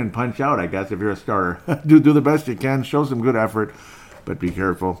punch in and punch out, I guess, if you're a starter. do the best you can. Show some good effort, but be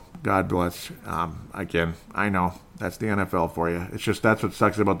careful. God bless. Again, I know that's the NFL for you. It's just that's what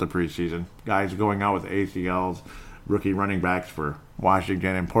sucks about the preseason. Guys going out with ACLs, rookie running backs for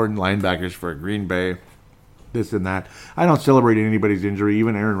Washington, important linebackers for Green Bay, this and that. I don't celebrate anybody's injury,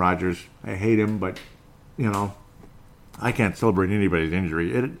 even Aaron Rodgers. I hate him, but, I can't celebrate anybody's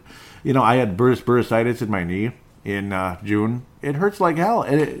injury. I had bursitis in my knee in June. It hurts like hell.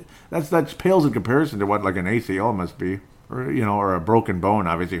 That pales in comparison to what like an ACL must be. Or a broken bone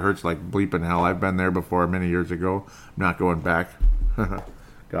obviously hurts like bleeping hell. I've been there before many years ago. I'm not going back.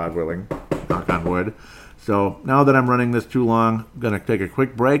 God willing. Knock on wood. So now that I'm running this too long, I'm going to take a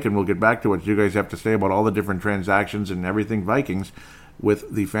quick break and we'll get back to what you guys have to say about all the different transactions and everything Vikings with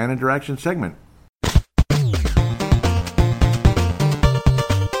the fan interaction segment.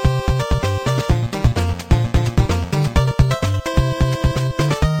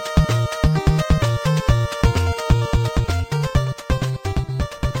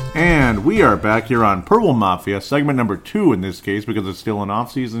 And we are back here on Purple Mafia, segment number 2 in this case, because it's still an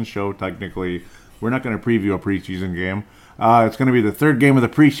off-season show, technically. We're not going to preview a preseason game. It's going to be the third game of the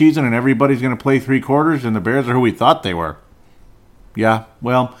preseason, and everybody's going to play 3 quarters, and the Bears are who we thought they were. Yeah,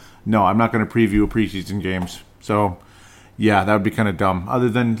 well, no, I'm not going to preview preseason games. So, yeah, that would be kind of dumb. Other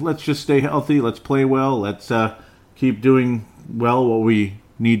than, let's just stay healthy, let's play well, let's keep doing well what we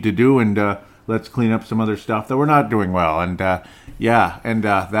need to do, and let's clean up some other stuff that we're not doing well. And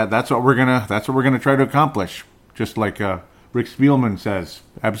that's what we're gonna try to accomplish. Just like Rick Spielman says,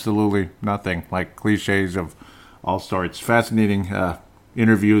 absolutely nothing, like cliches of all sorts. Fascinating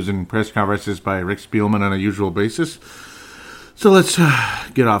interviews and press conferences by Rick Spielman on a usual basis. So let's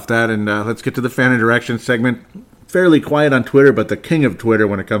get off that and let's get to the fan interaction segment. Fairly quiet on Twitter, but the king of Twitter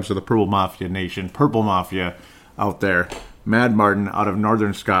when it comes to the Purple Mafia Nation, Purple Mafia out there. Mad Martin out of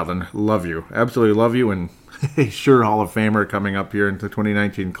Northern Scotland. Love you. Absolutely love you. And a sure Hall of Famer coming up here into the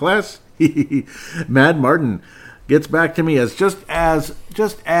 2019 class. Mad Martin gets back to me as just as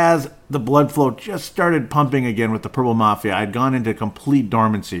the blood flow just started pumping again with the Purple Mafia. I'd gone into complete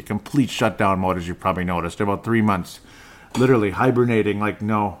dormancy, complete shutdown mode, as you probably noticed, about 3 months. Literally hibernating, like,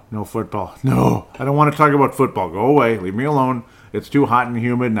 no football. No, I don't want to talk about football. Go away. Leave me alone. It's too hot and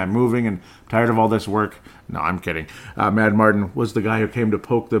humid, and I'm moving, and I'm tired of all this work. No, I'm kidding. Mad Martin was the guy who came to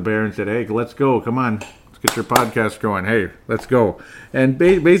poke the bear and said, hey, let's go. Come on. Let's get your podcast going. Hey, let's go. And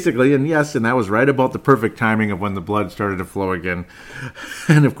basically, and that was right about the perfect timing of when the blood started to flow again.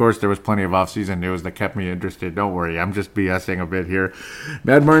 And, of course, there was plenty of off-season news that kept me interested. Don't worry. I'm just BSing a bit here.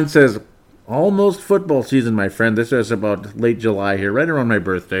 Mad Martin says, almost football season, my friend. This is about late July here, right around my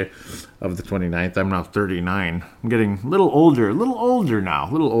birthday of the 29th. I'm now 39. I'm getting a little older now.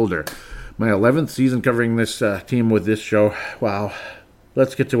 My 11th season covering this team with this show. Wow.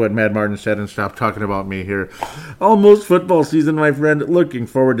 Let's get to what Mad Martin said and stop talking about me here. Almost football season, my friend. Looking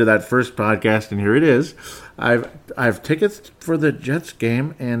forward to that first podcast, and here it is. I've tickets for the Jets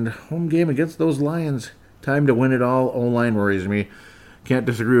game and home game against those Lions. Time to win it all. O-line worries me. Can't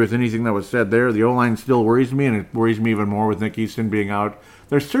disagree with anything that was said there. The O-line still worries me, and it worries me even more with Nick Easton being out.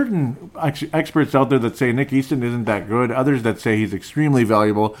 There's certain experts out there that say Nick Easton isn't that good. Others that say he's extremely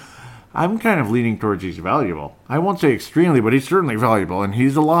valuable. I'm kind of leaning towards he's valuable. I won't say extremely, but he's certainly valuable, and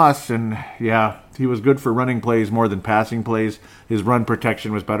he's a loss. And, he was good for running plays more than passing plays. His run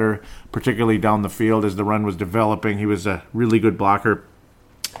protection was better, particularly down the field as the run was developing. He was a really good blocker,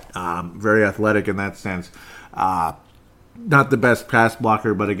 very athletic in that sense. Not the best pass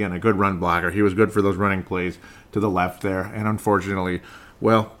blocker, but again, a good run blocker. He was good for those running plays to the left there. And unfortunately,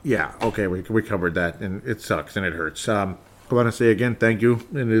 we covered that, and it sucks and it hurts. I want to say again, thank you,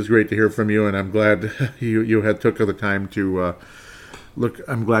 and it is great to hear from you, and I'm glad you had took the time to look.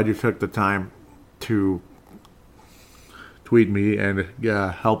 I'm glad you took the time to tweet me and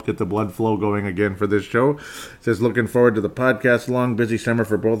help get the blood flow going again for this show. It says, looking forward to the podcast. Long, busy summer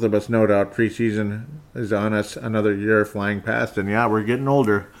for both of us, no doubt. Preseason is on us. Another year flying past. And we're getting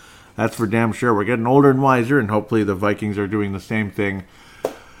older. That's for damn sure. We're getting older and wiser, and hopefully the Vikings are doing the same thing.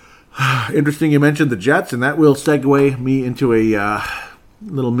 Interesting you mentioned the Jets, and that will segue me into a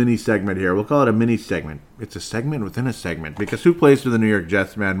little mini segment here. We'll call it a mini segment. It's a segment within a segment, because who plays for the New York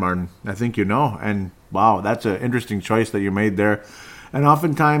Jets, Mad Martin? I think you know, and wow, that's an interesting choice that you made there. And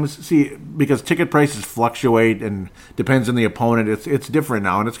oftentimes, because ticket prices fluctuate and depends on the opponent, it's different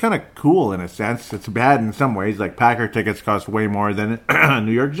now, and it's kind of cool in a sense. It's bad in some ways, like Packer tickets cost way more than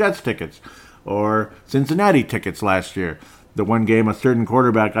New York Jets tickets or Cincinnati tickets last year. The one game a certain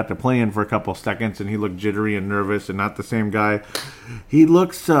quarterback got to play in for a couple seconds, and he looked jittery and nervous and not the same guy. He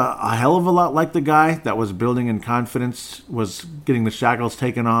looks a hell of a lot like the guy that was building in confidence, was getting the shackles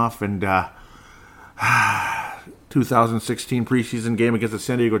taken off, and 2016 preseason game against the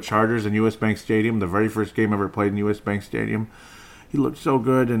San Diego Chargers in U.S. Bank Stadium, the very first game ever played in U.S. Bank Stadium. He looked so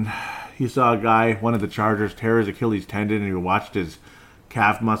good, and he saw a guy, one of the Chargers, tear his Achilles tendon, and he watched his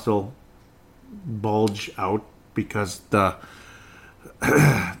calf muscle bulge out because the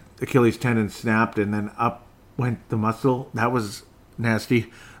Achilles tendon snapped, and then up went the muscle. That was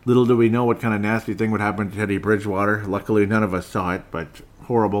nasty. Little do we know what kind of nasty thing would happen to Teddy Bridgewater. Luckily, none of us saw it, but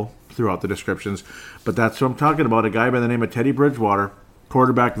horrible throughout the descriptions. But that's what I'm talking about, a guy by the name of Teddy Bridgewater,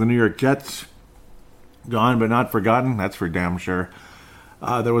 quarterback of the New York Jets. Gone but not forgotten, that's for damn sure.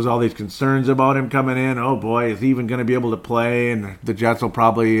 There was all these concerns about him coming in. Oh boy, is he even going to be able to play? And the Jets will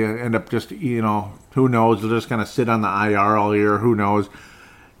probably end up just, who knows? They'll just kind of sit on the IR all year. Who knows?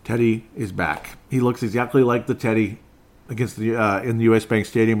 Teddy is back. He looks exactly like the Teddy against the in the U.S. Bank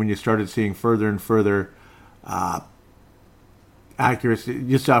Stadium when you started seeing further and further accuracy.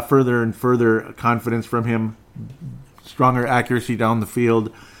 You saw further and further confidence from him, stronger accuracy down the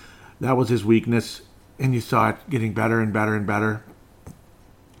field. That was his weakness, and you saw it getting better and better and better.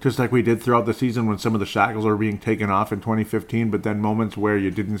 Just like we did throughout the season when some of the shackles were being taken off in 2015, but then moments where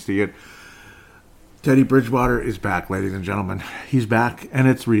you didn't see it. Teddy Bridgewater is back, ladies and gentlemen. He's back, and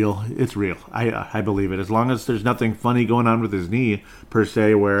it's real. It's real. I believe it. As long as there's nothing funny going on with his knee, per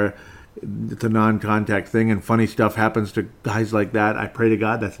se, where it's a non-contact thing and funny stuff happens to guys like that, I pray to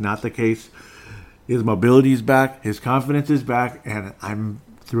God that's not the case. His mobility is back. His confidence is back. And I'm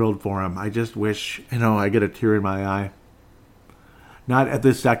thrilled for him. I just wish, I get a tear in my eye. Not at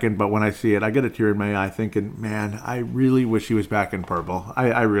this second, but when I see it, I get a tear in my eye thinking, man, I really wish he was back in purple.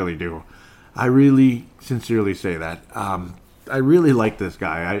 I really do. I really sincerely say that. I really like this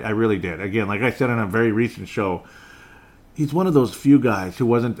guy. I really did. Again, like I said on a very recent show, he's one of those few guys who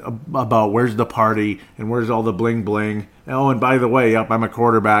wasn't about where's the party and where's all the bling bling. Oh, and by the way, I'm a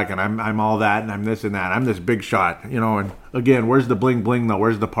quarterback and I'm all that and I'm this and that. I'm this big shot, and again, where's the bling bling though?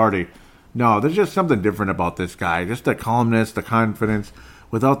 Where's the party? No, there's just something different about this guy. Just the calmness, the confidence,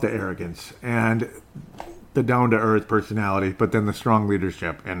 without the arrogance, and the down-to-earth personality, but then the strong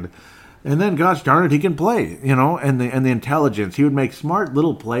leadership. And then, gosh darn it, he can play, and the intelligence. He would make smart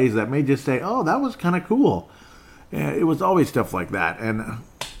little plays that made just say, oh, that was kind of cool. And it was always stuff like that. And,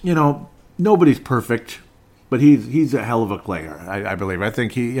 nobody's perfect, but he's a hell of a player, I believe. I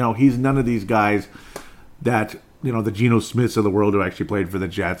think he's none of these guys that, the Geno Smiths of the world who actually played for the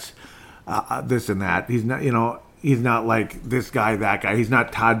Jets. This and that. He's not, he's not like this guy, that guy. He's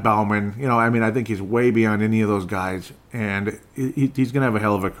not Todd Bowman. I think he's way beyond any of those guys. And he's going to have a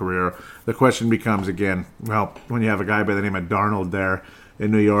hell of a career. The question becomes, again, well, when you have a guy by the name of Darnold there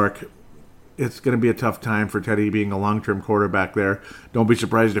in New York, it's going to be a tough time for Teddy being a long-term quarterback there. Don't be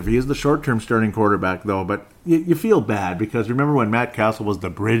surprised if he is the short-term starting quarterback, though. But you feel bad because remember when Matt Castle was the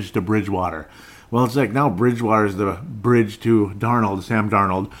bridge to Bridgewater? Well, it's like now Bridgewater is the bridge to Darnold, Sam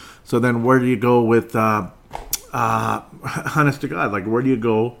Darnold. So then where do you go with, honest to God, like where do you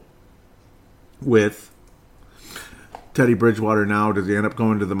go with Teddy Bridgewater now? Does he end up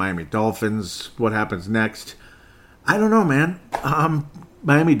going to the Miami Dolphins? What happens next? I don't know, man.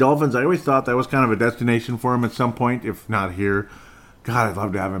 Miami Dolphins, I always thought that was kind of a destination for him at some point, if not here. God, I'd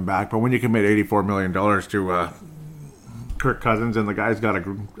love to have him back. But when you commit $84 million to Kirk Cousins and the guy's got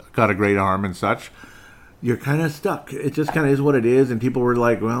a great arm and such, you're kind of stuck. It just kind of is what it is. And people were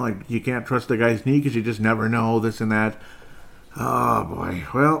like, well, like, you can't trust the guy's knee because you just never know, this and that. Oh, boy.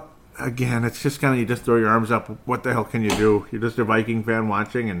 Well, again, it's just kind of you just throw your arms up. What the hell can you do? You're just a Viking fan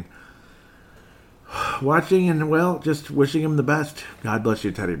watching and, well, just wishing him the best. God bless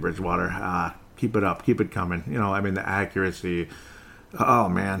you, Teddy Bridgewater. Keep it up. Keep it coming. The accuracy. Oh,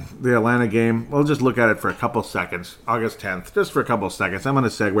 man. The Atlanta game, we'll just look at it for a couple seconds. August 10th, just for a couple seconds. I'm going to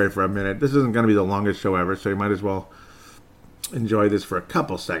segue for a minute. This isn't going to be the longest show ever, so you might as well enjoy this for a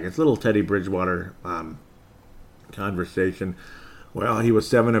couple seconds. Little Teddy Bridgewater conversation. Well, he was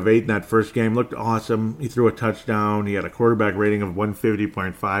 7 of 8 in that first game. Looked awesome. He threw a touchdown. He had a quarterback rating of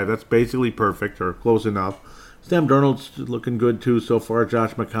 150.5. That's basically perfect or close enough. Sam Darnold's looking good, too, so far.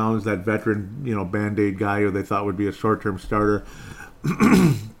 Josh McCown's that veteran, Band-Aid guy who they thought would be a short-term starter.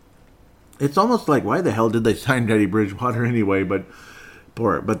 It's almost like, why the hell did they sign Teddy Bridgewater anyway? But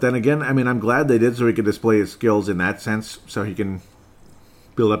then again, I'm glad they did so he could display his skills in that sense, so he can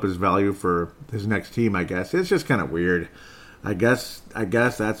build up his value for his next team, I guess. It's just kind of weird. I guess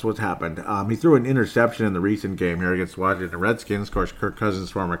that's what's happened. He threw an interception in the recent game here against Washington Redskins, of course, Kirk Cousins'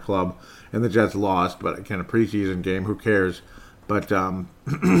 former club, and the Jets lost, but again, a preseason game, who cares? But,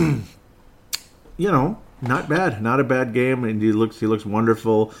 not bad. Not a bad game, and he looks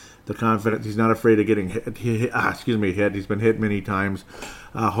wonderful. The confidence, he's not afraid of getting hit. Hit. He's been hit many times.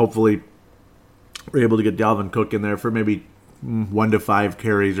 Hopefully, we're able to get Dalvin Cook in there for maybe 1 to 5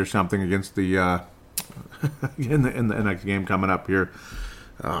 carries or something against the in the next game coming up here.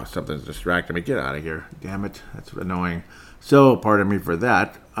 Oh, something's distracting me. Get out of here. Damn it. That's annoying. So, pardon me for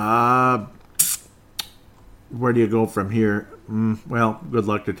that. Where do you go from here? Well, good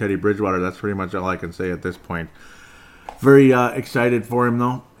luck to Teddy Bridgewater. That's pretty much all I can say at this point. Very excited for him,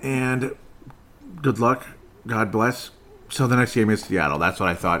 though. And good luck. God bless. So the next game is Seattle. That's what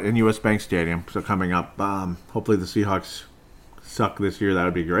I thought. In U.S. Bank Stadium. So coming up, hopefully the Seahawks suck this year. That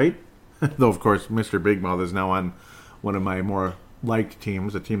would be great. Though, of course, Mr. Big Mouth is now on one of my more liked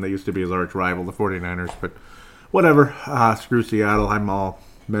teams, a team that used to be his arch rival, the 49ers. But whatever. Screw Seattle. I'm all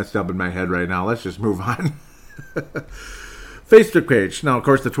messed up in my head right now. Let's just move on. Facebook page. Now, of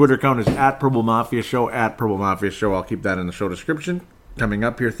course, the Twitter account is at Purple Mafia Show, at Purple Mafia Show. I'll keep that in the show description. Coming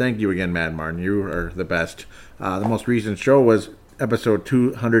up here, thank you again, Mad Martin. You are the best. The most recent show was episode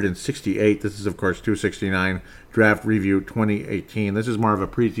 268. This is, of course, 269, Draft Review 2018. This is more of a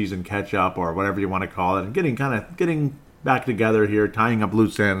preseason catch-up or whatever you want to call it. And getting back together here, tying up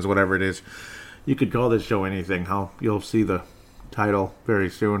loose ends, whatever it is. You could call this show anything. You'll see the title very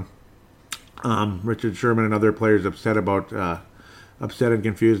soon. Richard Sherman and other players upset and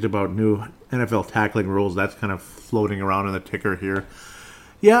confused about new NFL tackling rules. That's kind of floating around in the ticker here.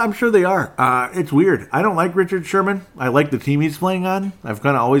 Yeah, I'm sure they are. It's weird. I don't like Richard Sherman. I like the team he's playing on. I've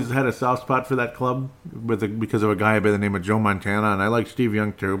kind of always had a soft spot for that club because of a guy by the name of Joe Montana, and I like Steve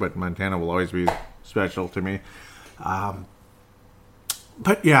Young too, but Montana will always be special to me.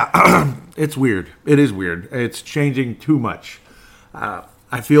 But yeah, it's weird. It is weird. It's changing too much.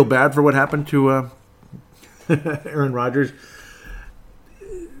 I feel bad for what happened to Aaron Rodgers.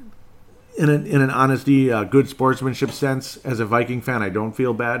 In an honesty, good sportsmanship sense, as a Viking fan, I don't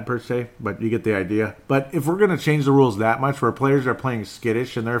feel bad per se, but you get the idea. But if we're going to change the rules that much, where players are playing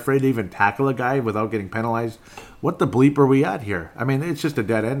skittish and they're afraid to even tackle a guy without getting penalized, what the bleep are we at here? I mean, it's just a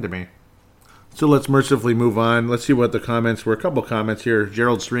dead end to me. So let's mercifully move on. Let's see what the comments were. A couple comments here.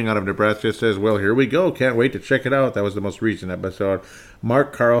 Gerald String out of Nebraska says, well, here we go. Can't wait to check it out. That was the most recent episode.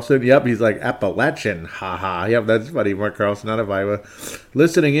 Mark Carlson. Yep, he's like Appalachian. Haha. Yep, that's funny. Mark Carlson out of Iowa.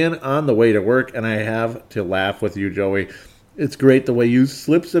 Listening in on the way to work, and I have to laugh with you, Joey. It's great the way you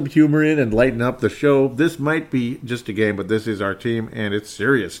slip some humor in and lighten up the show. This might be just a game, but this is our team, and it's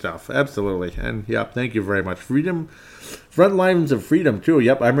serious stuff. Absolutely. And, yep, thank you very much. Front Lines of Freedom, too.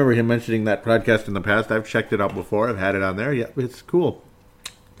 Yep, I remember him mentioning that podcast in the past. I've checked it out before. I've had it on there. Yep, it's cool.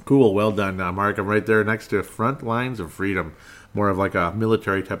 Cool. Well done, Mark. I'm right there next to Front Lines of Freedom. More of like a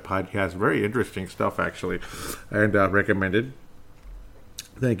military-type podcast. Very interesting stuff, actually. And recommended.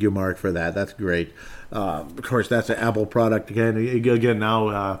 Thank you, Mark, for that. That's great. Of course, that's an Apple product. Again,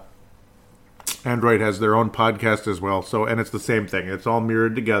 now Android has their own podcast as well. So, and it's the same thing. It's all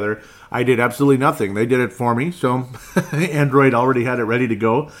mirrored together. I did absolutely nothing. They did it for me. So Android already had it ready to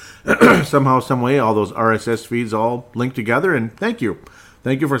go. Somehow, some way, all those RSS feeds all linked together. And thank you.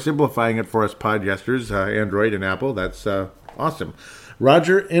 Thank you for simplifying it for us podcasters, Android and Apple. That's awesome.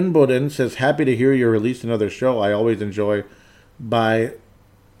 Roger Inboden says, happy to hear you release another show. I always enjoy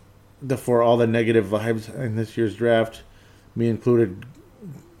for all the negative vibes in this year's draft, me included.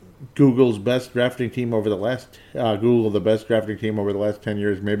 Google's best drafting team over the last the best drafting team over the last 10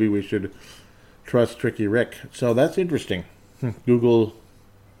 years. Maybe we should trust Tricky Rick. So that's interesting. Google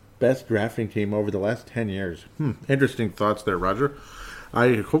best drafting team over the last 10 years. Interesting thoughts there, Roger.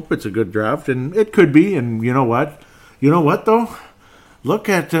 I hope it's a good draft, and it could be. And you know what? You know what though? Look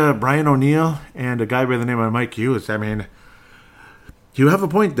at Brian O'Neill and a guy by the name of Mike Hughes. I mean, you have a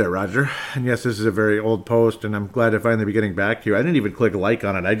point there, Roger. And yes, this is a very old post, and I'm glad to finally be getting back to you. I didn't even click like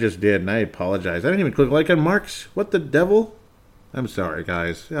on it. I just did, and I apologize. I didn't even click like on Mark's. What the devil? I'm sorry,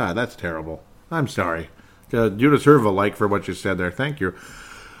 guys. Yeah, that's terrible. I'm sorry. You deserve a like for what you said there. Thank you.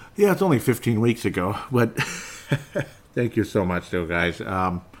 Yeah, it's only 15 weeks ago, but thank you so much, though, guys.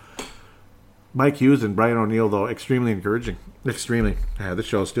 Mike Hughes and Brian O'Neill, though, extremely encouraging. Extremely. This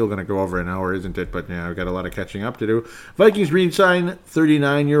show's still going to go over an hour, isn't it? But yeah, I've got a lot of catching up to do. Vikings green sign,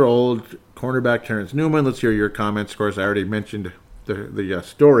 39-year-old cornerback Terrence Newman. Let's hear your comments. Of course, I already mentioned the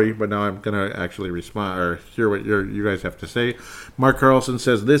story, but now I'm going to actually respond or hear what you guys have to say. Mark Carlson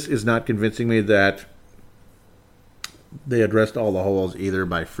says, this is not convincing me that they addressed all the holes either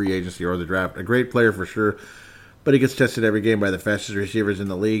by free agency or the draft. A great player for sure, but he gets tested every game by the fastest receivers in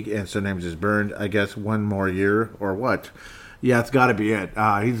the league and sometimes is burned. I guess one more year or what? Yeah, it's got to be it.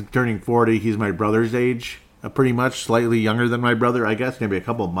 He's turning 40. He's my brother's age, pretty much, slightly younger than my brother, I guess, maybe a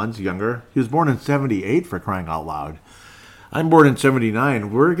couple months younger. He was born in 78, for crying out loud. I'm born in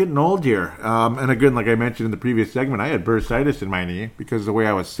 79. We're getting old here. And again, like I mentioned in the previous segment, I had bursitis in my knee because of the way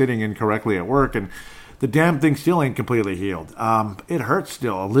I was sitting incorrectly at work, and the damn thing still ain't completely healed. It hurts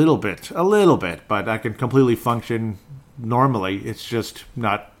still a little bit, but I can completely function normally. It's just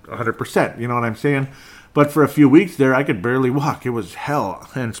not 100%, you know what I'm saying? But for a few weeks there, I could barely walk. It was hell,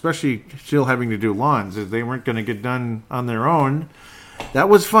 and especially still having to do lawns as they weren't going to get done on their own. That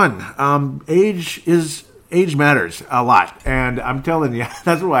was fun. Age matters a lot, and I'm telling you,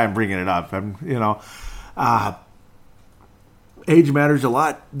 that's why I'm bringing it up. Age matters a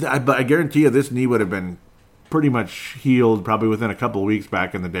lot, but I guarantee you this knee would have been pretty much healed probably within a couple of weeks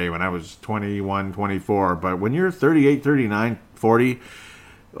back in the day when I was 21, 24. But when you're 38, 39, 40,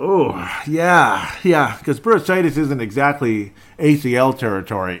 oh, yeah, because bursitis isn't exactly ACL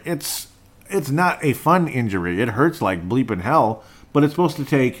territory. It's not a fun injury. It hurts like bleeping hell, but it's supposed to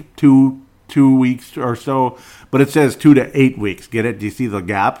take two weeks or so, but it says 2 to 8 weeks. Get it? Do you see the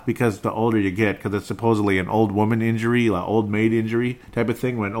gap? Because the older you get, because it's supposedly an old woman injury, an old maid injury type of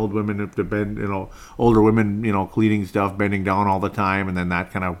thing, when old women have to bend, older women, cleaning stuff, bending down all the time, and then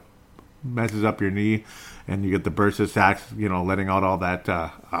that kind of messes up your knee, and you get the bursa sacs, letting out all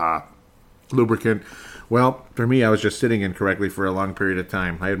that lubricant. Well, for me, I was just sitting incorrectly for a long period of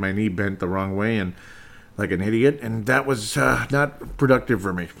time. I had my knee bent the wrong way, and like an idiot, and that was not productive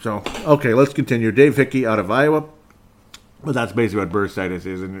for me. So, okay, let's continue. Dave Hickey out of Iowa. Well, that's basically what bursitis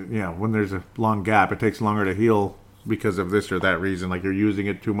is. And, when there's a long gap, it takes longer to heal because of this or that reason. Like you're using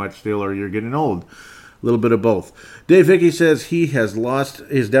it too much still or you're getting old. A little bit of both. Dave Hickey says he's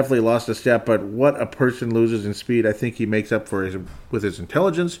definitely lost a step, but what a person loses in speed, I think he makes up for with his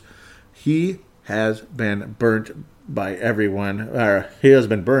intelligence. He has been burnt by everyone. He has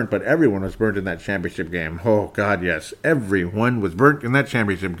been burnt, but everyone was burnt in that championship game. Oh, God, yes. Everyone was burnt in that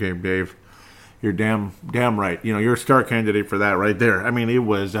championship game, Dave. You're damn right. You're a star candidate for that right there. I mean, it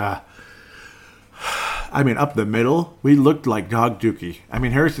was... up the middle, we looked like dog dookie. I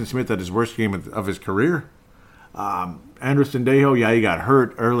mean, Harrison Smith had his worst game of his career. Anderson Dejo, he got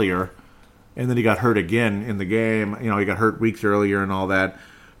hurt earlier, and then he got hurt again in the game. He got hurt weeks earlier and all that.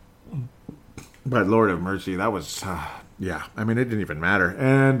 But Lord have mercy, that was, it didn't even matter.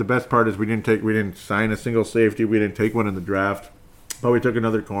 And the best part is we didn't sign a single safety. We didn't take one in the draft, but we took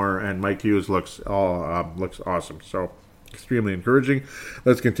another corner, and Mike Hughes looks awesome. So extremely encouraging.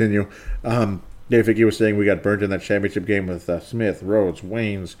 Let's continue. Dave Hickey was saying we got burnt in that championship game with Smith, Rhodes,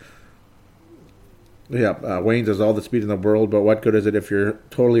 Waynes. Yeah, Waynes has all the speed in the world, but what good is it if you're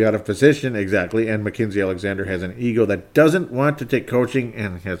totally out of position? Exactly. And Mackenzie Alexander has an ego that doesn't want to take coaching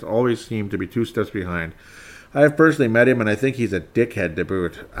and has always seemed to be 2 steps behind. I have personally met him, and I think he's a dickhead to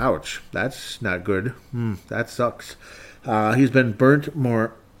boot. Ouch. That's not good. That sucks. He's been burnt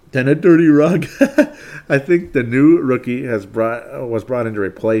more than a dirty rug. I think the new rookie was brought in to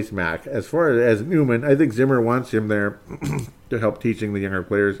replace Mack. As far as Newman, I think Zimmer wants him there to help teaching the younger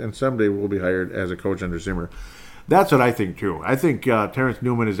players, and someday will be hired as a coach under Zimmer. That's what I think, too. I think Terrence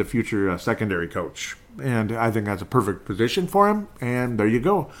Newman is a future secondary coach, and I think that's a perfect position for him, and there you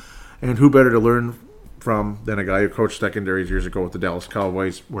go. And who better to learn from than a guy who coached secondaries years ago with the Dallas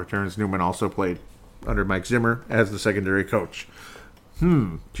Cowboys, where Terrence Newman also played under Mike Zimmer as the secondary coach.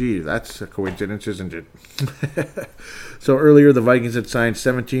 Gee, that's a coincidence, isn't it? So earlier, the Vikings had signed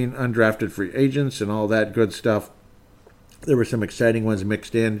 17 undrafted free agents and all that good stuff. There were some exciting ones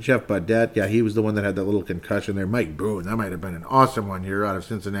mixed in. Jeff Baudette, he was the one that had that little concussion there. Mike Boone, that might have been an awesome one here out of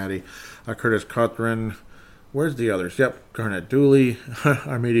Cincinnati. Curtis Cothran. Where's the others? Yep, Garnett Dooley,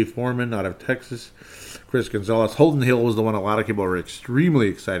 Armidi Foreman out of Texas. Chris Gonzalez. Holden Hill was the one a lot of people were extremely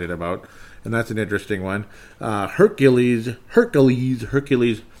excited about. And that's an interesting one. Hercules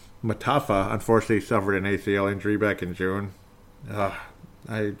Matafa, unfortunately, suffered an ACL injury back in June.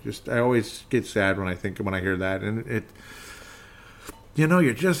 I always get sad when I hear that. And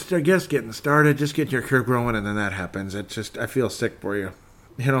you're just, I guess, getting started, just getting your career growing, and then that happens. It's just, I feel sick for you.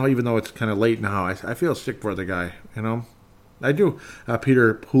 Even though it's kind of late now, I feel sick for the guy, I do.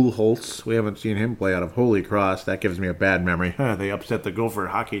 Peter Pujols, we haven't seen him play out of Holy Cross. That gives me a bad memory. They upset the Gopher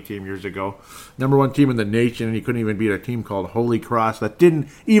hockey team years ago. Number 1 team in the nation, and he couldn't even beat a team called Holy Cross that didn't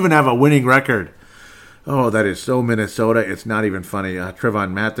even have a winning record. Oh, that is so Minnesota. It's not even funny.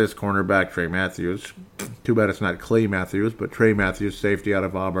 Trevon Mathis, cornerback. Trey Matthews. Too bad it's not Clay Matthews, but Trey Matthews, safety out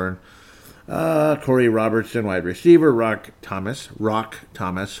of Auburn. Corey Robertson, wide receiver. Rock Thomas.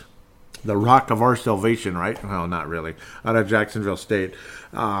 The rock of our salvation, right? Well, not really. Out of Jacksonville State.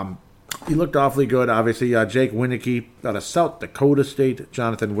 He looked awfully good, obviously. Jake Wieneke out of South Dakota State.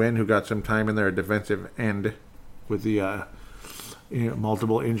 Jonathan Wynn, who got some time in there at defensive end with the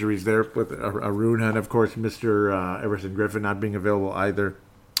multiple injuries there. With Arun and, of course, Mr. Everson Griffin not being available either.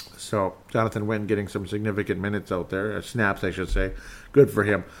 So Jonathan Wynn getting some significant minutes out there. Snaps, I should say. Good for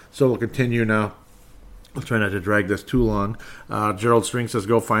him. So we'll continue now. I'll try not to drag this too long. Gerald String says,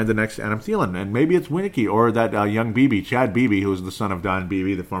 go find the next Adam Thielen. And maybe it's Wieneke or that young Beebe, Chad Beebe, who is the son of Don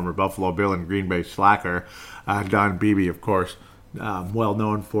Beebe, the former Buffalo Bill and Green Bay Slacker. Don Beebe, of course, well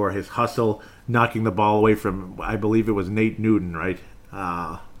known for his hustle, knocking the ball away from, I believe it was Nate Newton, right?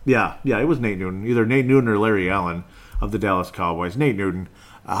 Yeah, it was Nate Newton. Either Nate Newton or Larry Allen of the Dallas Cowboys. Nate Newton.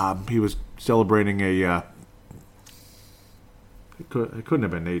 He was celebrating a... It couldn't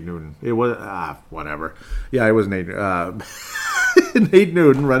have been Nate Newton. It was, whatever. Yeah, it was Nate Nate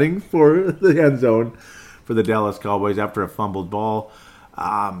Newton running for the end zone for the Dallas Cowboys after a fumbled ball.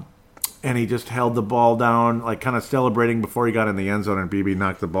 And he just held the ball down, like kind of celebrating before he got in the end zone, and BB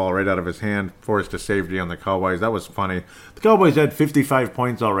knocked the ball right out of his hand, forced a safety on the Cowboys. That was funny. The Cowboys had 55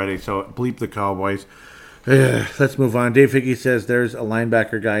 points already, so bleep the Cowboys. Let's move on. Dave Hickey says there's a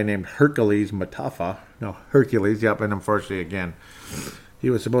linebacker guy named Hercules Matafa. No, Hercules, yep, and unfortunately, again, he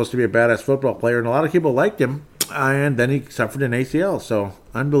was supposed to be a badass football player, and a lot of people liked him, and then he suffered an ACL, so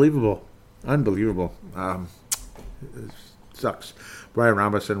unbelievable. Sucks. Brian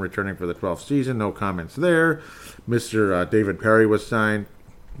Robinson returning for the 12th season, no comments there. Mr. David Perry was signed.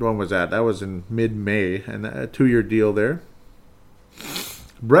 When was that? That was in mid-May, and a 2-year deal there.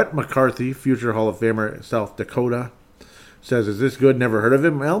 Brett McCarthy, future Hall of Famer, South Dakota. says, is this good? Never heard of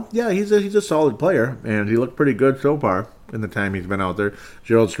him. Well, yeah, he's a solid player, and he looked pretty good so far in the time he's been out there.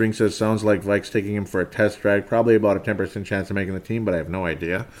 Gerald String says, sounds like Vikes taking him for a test drag. Probably about a 10% chance of making the team, but I have no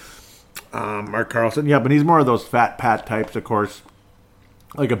idea. Mark Carlson, yeah, but he's more of those fat Pat types, of course,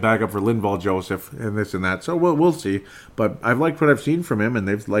 like a backup for Linval Joseph and this and that. So we'll see. But I've liked what I've seen from him, and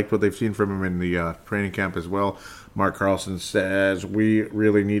they've liked what they've seen from him in the training camp as well. Mark Carlson says, we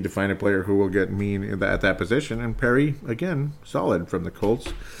really need to find a player who will get mean at that position. And Perry, again, solid from the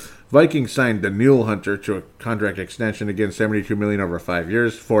Colts. Vikings signed Danielle Hunter to a contract extension, again, $72 million over 5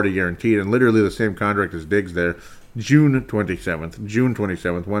 years, $40 guaranteed, and literally the same contract as Diggs there. June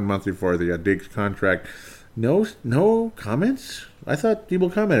 27th, 1 month before the Diggs contract. No comments? I thought people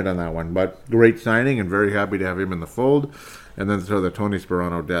commented on that one, but great signing and very happy to have him in the fold. And then so the Tony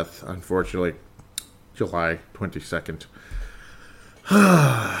Sperano death, unfortunately, July 22nd.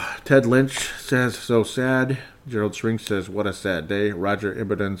 Ted Lynch says, so sad. Gerald String says, what a sad day. Roger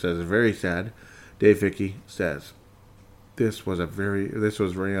Ibadan says, very sad. Dave Hickey says, this was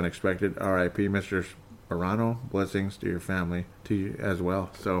very unexpected. R.I.P. Mr. Sperano. Blessings to your family, to you as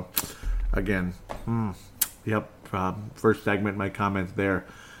well. So, again, first segment, my comments there.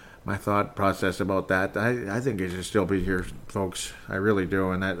 My thought process about that. I think he should still be here, folks. I really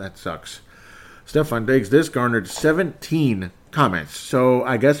do, and that sucks. Stefan Diggs, this garnered 17 comments. So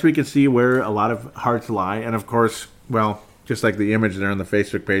I guess we can see where a lot of hearts lie. And of course, well, just like the image there on the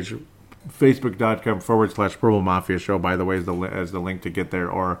Facebook page, facebook.com/Purple Mafia Show, by the way, is the link to get there.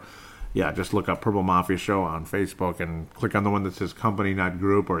 Or, yeah, just look up Purple Mafia Show on Facebook and click on the one that says company, not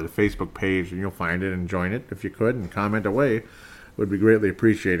group, or the Facebook page, and you'll find it and join it if you could and comment away. It would be greatly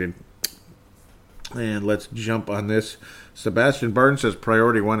appreciated. And let's jump on this. Sebastian Barnes says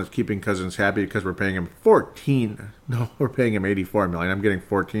priority one is keeping Cousins happy because we're paying him we're paying him $84 million. I'm getting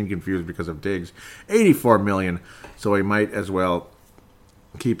 14 confused because of Diggs. $84 million, so he might as well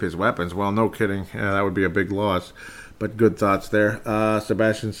keep his weapons. Well, no kidding. That would be a big loss, but good thoughts there.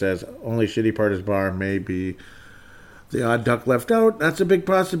 Sebastian says only shitty part is Barr may be the odd duck left out. That's a big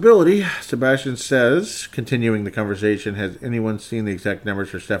possibility. Sebastian says, continuing the conversation, has anyone seen the exact numbers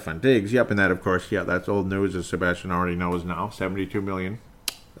for Stefan Diggs? Yep, and that, of course, that's old news, as Sebastian already knows now. $72 million,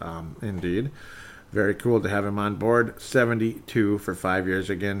 indeed. Very cool to have him on board. 72 for 5 years.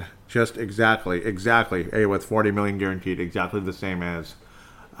 Again, just exactly, with $40 million guaranteed, exactly the same as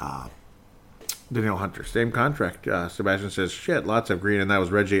Danielle Hunter. Same contract. Sebastian says, shit, lots of green, and that was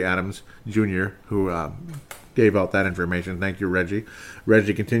Reggie Adams Jr., who gave out that information. Thank you, Reggie.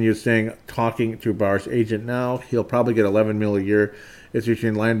 Reggie continues saying, talking to Barr's agent now, he'll probably get $11 million a year. It's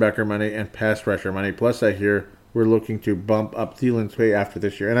between linebacker money and pass rusher money. Plus, I hear we're looking to bump up Thielen's pay after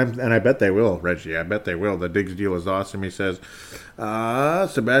this year. And I bet they will, Reggie. I bet they will. The Diggs deal is awesome, he says.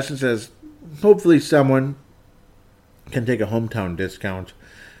 Sebastian says, hopefully someone can take a hometown discount.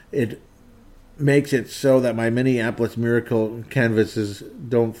 It makes it so that my Minneapolis Miracle canvases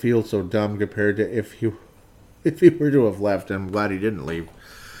don't feel so dumb compared to if he were to have left. I'm glad he didn't leave.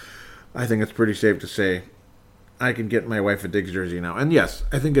 I think it's pretty safe to say I can get my wife a Diggs jersey now. And yes,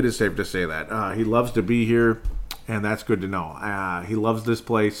 I think it is safe to say that. He loves to be here, and that's good to know. He loves this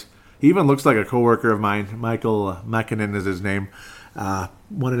place. He even looks like a coworker of mine. Michael Makinen is his name.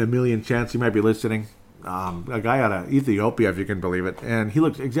 1 in a million chance he might be listening. A guy out of Ethiopia, if you can believe it. And he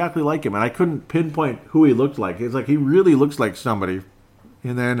looks exactly like him. And I couldn't pinpoint who he looked like. It's like he really looks like somebody.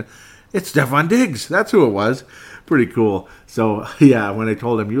 And then it's Stefan Diggs. That's who it was. Pretty cool. So, yeah, when I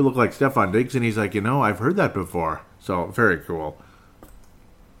told him, you look like Stefan Diggs, and he's like, I've heard that before. So, very cool.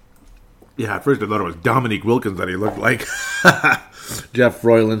 Yeah, at first I thought it was Dominique Wilkins that he looked like. Jeff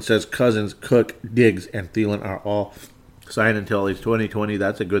Royland says Cousins, Cook, Diggs, and Thielen are all signed until he's 2020.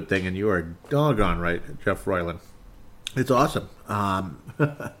 That's a good thing, and you are doggone right, Jeff Royland. It's awesome.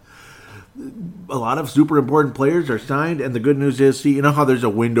 A lot of super important players are signed, and the good news is, you know how there's a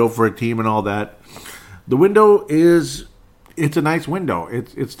window for a team and all that? The window it's a nice window.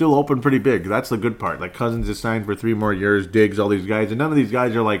 It's still open pretty big. That's the good part. Like, Cousins is signed for 3 more years, Diggs, all these guys, and none of these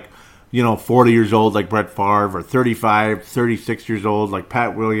guys are like, 40 years old like Brett Favre, or 35, 36 years old like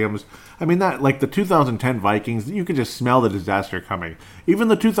Pat Williams. I mean, that, like the 2010 Vikings, you could just smell the disaster coming. Even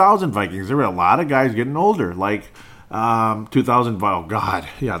the 2000 Vikings, there were a lot of guys getting older, like 2000,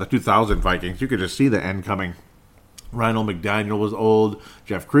 the 2000 Vikings, you could just see the end coming. Ronald McDaniel was old.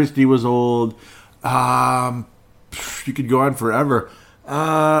 Jeff Christie was old. You could go on forever.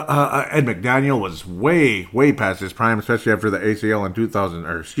 Ed McDaniel was way, way past his prime, especially after the ACL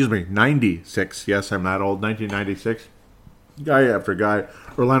in 96. Yes, I'm that old. 1996. Guy after guy.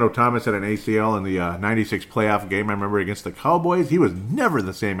 Orlando Thomas had an ACL in the 96 playoff game, I remember, against the Cowboys. He was never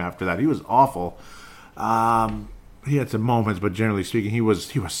the same after that. He was awful. he had some moments, but generally speaking, he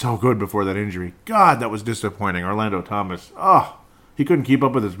was so good before that injury. God, that was disappointing. Orlando Thomas. Oh, he couldn't keep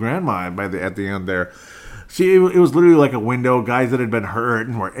up with his grandma at the end there. See, it was literally like a window. Guys that had been hurt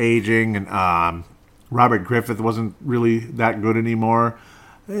and were aging, and Robert Griffith wasn't really that good anymore.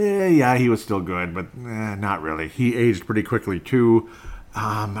 Yeah, he was still good, but not really. He aged pretty quickly, too.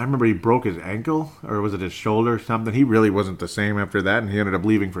 I remember he broke his ankle, or was it his shoulder or something? He really wasn't the same after that, and he ended up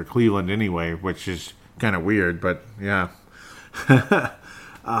leaving for Cleveland anyway, which is kind of weird, but yeah.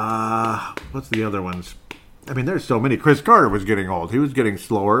 What's the other ones? I mean, there's so many. Chris Carter was getting old. He was getting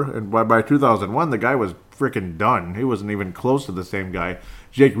slower, and by 2001, the guy was freaking done. He wasn't even close to the same guy.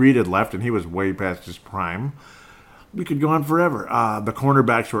 Jake Reed had left, and he was way past his prime. We could go on forever. The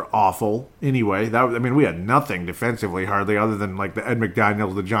cornerbacks were awful. Anyway, we had nothing defensively hardly, other than like the Ed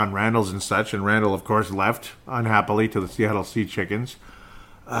McDaniels, the John Randalls, and such. And Randall, of course, left unhappily to the Seattle Sea Chickens.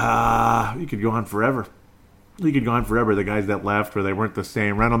 You could go on forever. The guys that left, or they weren't the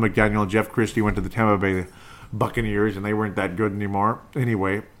same. Randall McDaniel and Jeff Christie went to the Tampa Bay Buccaneers, and they weren't that good anymore.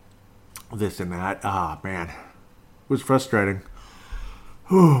 Anyway, this and that. Man, it was frustrating.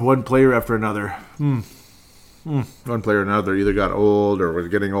 One player after another. One player or another either got old or was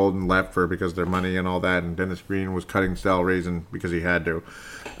getting old and left because of their money and all that, and Dennis Green was cutting salaries because he had to.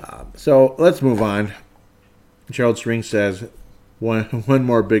 So let's move on. Gerald String says, one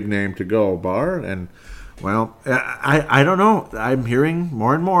more big name to go, Barr. And, well, I don't know. I'm hearing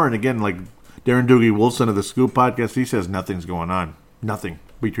more and more. And again, like Darren Doogie Wolfson of the Scoop podcast, he says nothing's going on. Nothing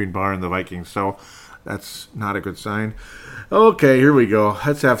between Barr and the Vikings. So that's not a good sign. Okay, here we go.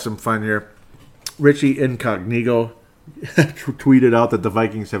 Let's have some fun here. Richie Incognito tweeted out that the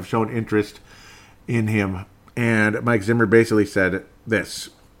Vikings have shown interest in him. And Mike Zimmer basically said this.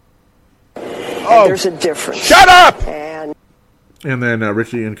 Oh, there's a difference. Shut up! And then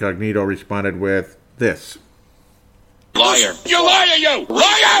Richie Incognito responded with this. Liar. You liar, you!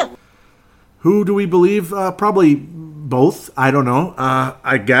 Liar! Who do we believe? Probably both. I don't know.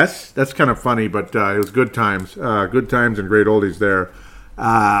 I guess. That's kind of funny, but it was good times. Good times and great oldies there.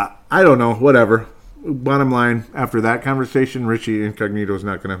 I don't know. Whatever. Bottom line, after that conversation, Richie Incognito is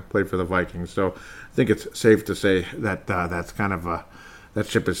not going to play for the Vikings. So I think it's safe to say that that's kind of that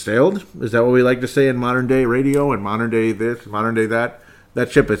ship has sailed. Is that what we like to say in modern day radio and modern day this, modern day that?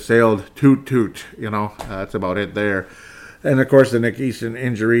 That ship has sailed. Toot toot. That's about it there. And of course, the Nick Easton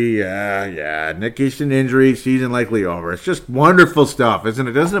injury. Nick Easton injury, season likely over. It's just wonderful stuff, isn't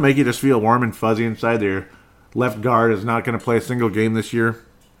it? Doesn't it make you just feel warm and fuzzy inside there? Left guard is not going to play a single game this year.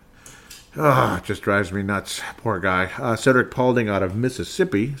 It just drives me nuts. Poor guy. Cedric Paulding out of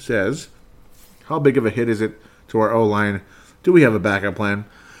Mississippi says, how big of a hit is it to our O-line? Do we have a backup plan?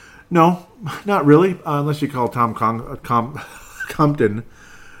 No, not really, unless you call Tom Compton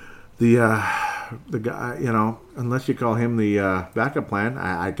the guy, unless you call him the backup plan.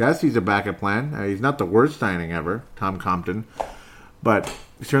 I guess he's a backup plan. He's not the worst signing ever, Tom Compton, but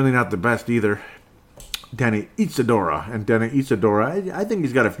certainly not the best either. Danny Isadora. I think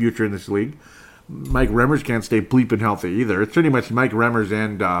he's got a future in this league. Mike Remmers can't stay bleeping healthy either. It's pretty much Mike Remmers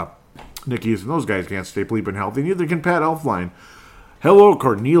and Nick Easton. Those guys can't stay bleeping healthy. Neither can Pat Elflein. Hello,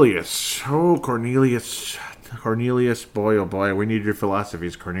 Cornelius. Oh, Cornelius. Cornelius, boy, oh boy, we need your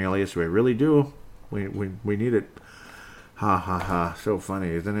philosophies, Cornelius. We really do. We need it. Ha, ha, ha. So funny,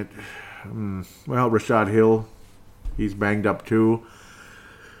 isn't it? Well, Rashad Hill, he's banged up too.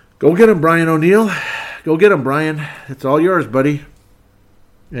 Go get him, Brian O'Neill. Go get him, Brian. It's all yours, buddy.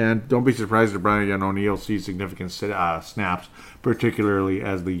 And don't be surprised if Brian O'Neill sees significant snaps, particularly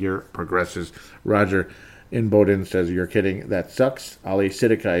as the year progresses. Roger in Bowden says, you're kidding. That sucks. Ali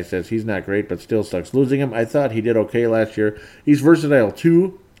Sidikai says, he's not great, but still sucks. Losing him, I thought he did okay last year. He's versatile,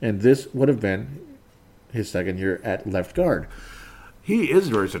 too, and this would have been his second year at left guard. He is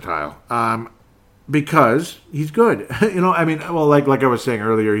versatile. Because he's good. Like I was saying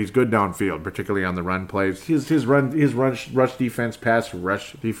earlier, he's good downfield, particularly on the run plays. His rush defense, pass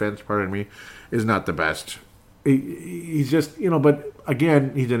rush defense, is not the best. He's just, but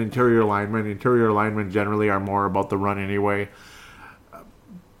again, he's an interior lineman. Interior linemen generally are more about the run anyway.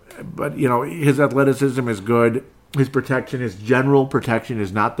 But, his athleticism is good. His protection, his general protection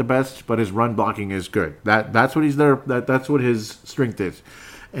is not the best, but his run blocking is good. That's what he's there. That's what his strength is.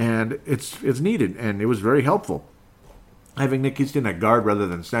 And it's needed, and it was very helpful. Having Nick Easton at guard rather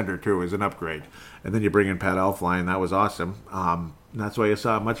than center, too, is an upgrade. And then you bring in Pat Elflein. That was awesome. That's why you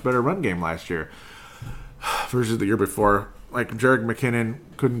saw a much better run game last year versus the year before. Like, Jerick McKinnon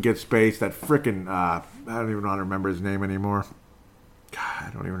couldn't get space. That frickin' I don't even know how to remember his name anymore. God,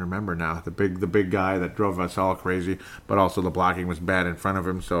 I don't even remember now. The big guy that drove us all crazy, but also the blocking was bad in front of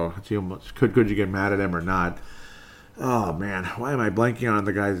him, so could you get mad at him or not? Oh, man. Why am I blanking on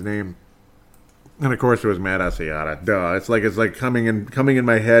the guy's name? And, of course, it was Matt Asiata. Duh. It's like coming in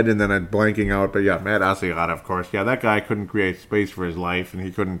my head and then I'm blanking out. But, yeah, Matt Asiata, of course. Yeah, that guy couldn't create space for his life, and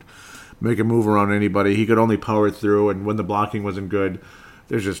he couldn't make a move around anybody. He could only power through, and when the blocking wasn't good,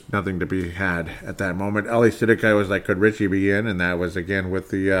 there's just nothing to be had at that moment. Ali Sidikai was like, could Richie be in? And that was, again, with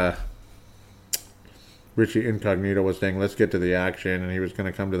the Richie Incognito was saying, let's get to the action, and he was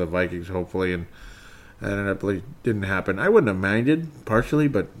going to come to the Vikings, hopefully, and that ended up didn't happen. I wouldn't have minded, partially,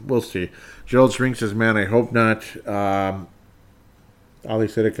 but we'll see. Gerald Shrink says, man, I hope not. Ali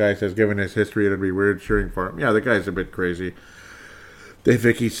Sidikai says, given his history, it would be weird cheering for him. Yeah, the guy's a bit crazy. Dave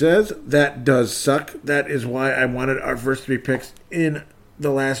Vicky says, that does suck. That is why I wanted our first 3 picks in the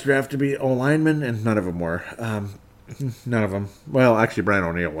last draft to be O-linemen, and none of them were. None of them. Well, actually, Brian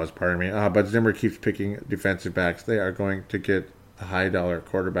O'Neill was, pardon me. But Zimmer keeps picking defensive backs. They are going to get a high-dollar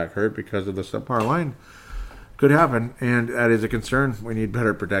quarterback hurt because of the subpar line. Could happen, and that is a concern. We need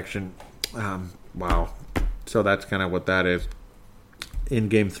better protection. Wow. So that's kind of what that is.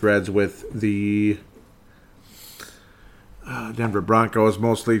 In-game threads with the Denver Broncos,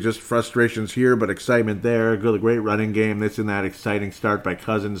 mostly just frustrations here, but excitement there. Good, great running game. This and that exciting start by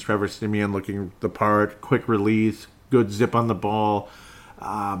Cousins. Trevor Siemian looking the part. Quick release. Good zip on the ball.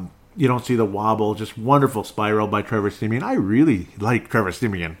 You don't see the wobble. Just wonderful spiral by Trevor Siemian. I really like Trevor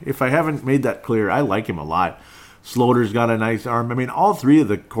Siemian. If I haven't made that clear, I like him a lot. Slaughter's got a nice arm. I mean, all 3 of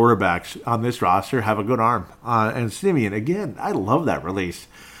the quarterbacks on this roster have a good arm. And Siemian, again, I love that release.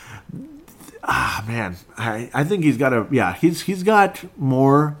 Man, I think he's got he's got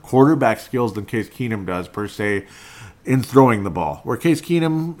more quarterback skills than Case Keenum does, per se, in throwing the ball. Where Case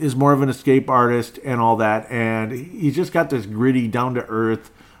Keenum is more of an escape artist and all that, and he's just got this gritty, down-to-earth,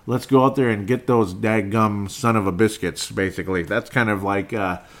 let's go out there and get those daggum son of a biscuits, basically. That's kind of like,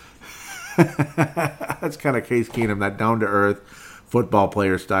 that's kind of Case Keenum, that down-to-earth football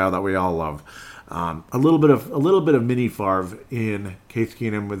player style that we all love. A little bit of mini Favre in Case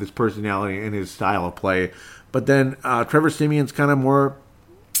Keenum with his personality and his style of play, but then Trevor Siemian's kind of more,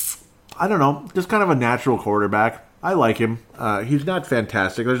 I don't know, just kind of a natural quarterback. I like him. He's not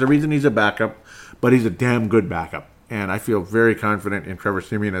fantastic. There's a reason he's a backup, but he's a damn good backup, and I feel very confident in Trevor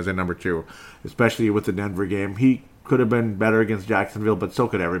Siemian as a number 2, especially with the Denver game. He could have been better against Jacksonville, but so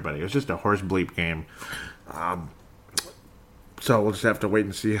could everybody. It was just a horse bleep game. So we'll just have to wait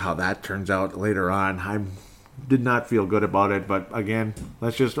and see how that turns out later on. I did not feel good about it, but again,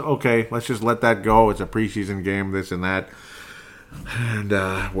 let's just let that go. It's a preseason game, this and that. And,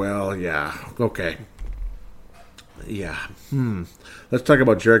 okay. Yeah. Let's talk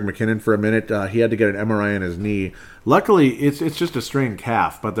about Jerick McKinnon for a minute. He had to get an MRI on his knee. Luckily, it's just a strained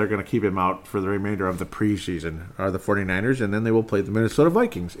calf, but they're going to keep him out for the remainder of the preseason, the 49ers, and then they will play the Minnesota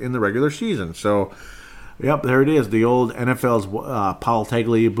Vikings in the regular season. So, yep, there it is. The old NFL's Paul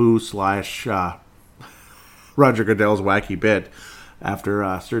Tagliabue / Roger Goodell's wacky bit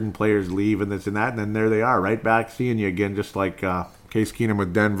after certain players leave and this and that, and then there they are, right back seeing you again, just like Case Keenum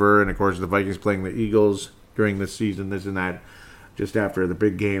with Denver, and of course the Vikings playing the Eagles during this season, this and that. Just after the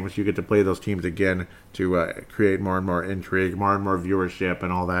big games, you get to play those teams again to create more and more intrigue, more and more viewership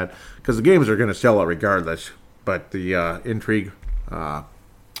and all that, because the games are going to sell out regardless, but the intrigue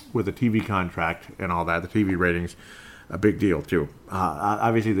with the TV contract and all that, the TV ratings, a big deal too.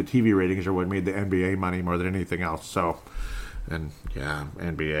 Obviously, the TV ratings are what made the NBA money more than anything else. So, and yeah,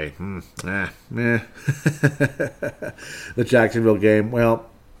 NBA. The Jacksonville game, well,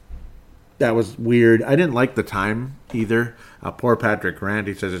 that was weird. I didn't like the time either. Poor Patrick Grant.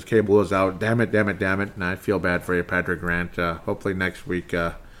 He says his cable is out. Damn it. And I feel bad for you, Patrick Grant. Hopefully next week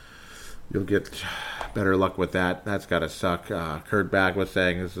you'll get better luck with that. That's got to suck. Kurt Back was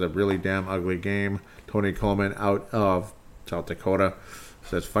saying this is a really damn ugly game. Tony Coleman out of South Dakota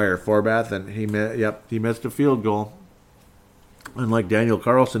says fire Forbath, and he missed a field goal. Unlike Daniel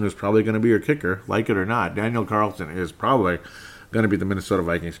Carlson, who's probably going to be your kicker, like it or not, Daniel Carlson is probably going to be the Minnesota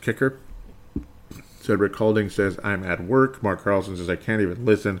Vikings kicker. Cedric Holding says, I'm at work. Mark Carlson says, I can't even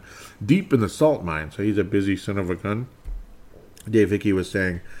listen. Deep in the salt mine. So he's a busy son of a gun. Dave Hickey was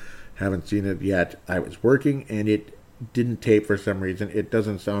saying, haven't seen it yet. I was working, and it didn't tape for some reason. It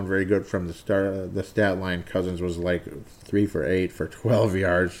doesn't sound very good from the start. The stat line, Cousins was like 3 for 8 for 12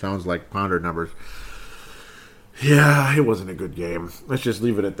 yards. Sounds like pounder numbers. Yeah, it wasn't a good game. Let's just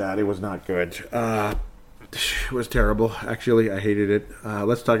leave it at that. It was not good. It was terrible. Actually, I hated it.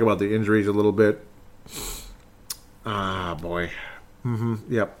 Let's talk about the injuries a little bit. Boy.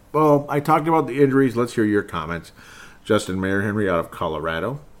 Yep. Well, I talked about the injuries. Let's hear your comments. Justin Mayer Henry out of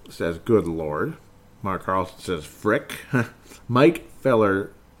Colorado says, good Lord. Mark Carlson says, frick. Mike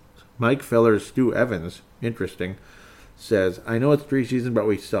Feller, Stu Evans. Interesting. says, I know it's preseason, but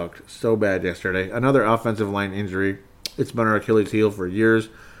we sucked so bad yesterday. Another offensive line injury. It's been our Achilles heel for years.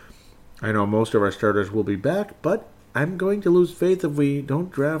 I know most of our starters will be back, but I'm going to lose faith if we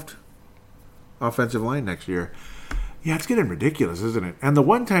don't draft offensive line next year. Yeah, it's getting ridiculous, isn't it? And the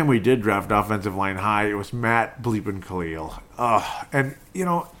one time we did draft offensive line high, it was Matt bleeping Khalil. And,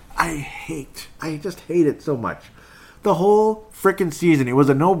 I just hate it so much. The whole frickin' season, it was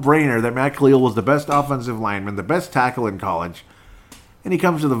a no-brainer that Matt Khalil was the best offensive lineman, the best tackle in college. And he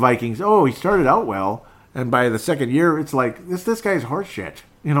comes to the Vikings. Oh, he started out well. And by the second year, it's like, this guy's horse shit,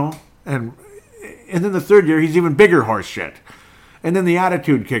 And then the third year, he's even bigger horse shit. And then the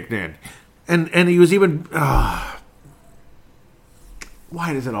attitude kicked in. And he was even...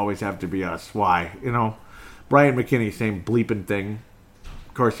 why does it always have to be us? Why? Brian McKinney, same bleeping thing.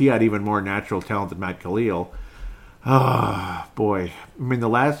 Of course, he had even more natural talent than Matt Khalil. Boy. I mean, the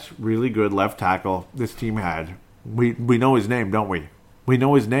last really good left tackle this team had, we know his name, don't we? We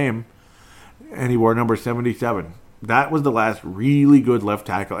know his name, and he wore number 77. That was the last really good left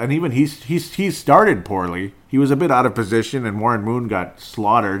tackle. And even he started poorly. He was a bit out of position, and Warren Moon got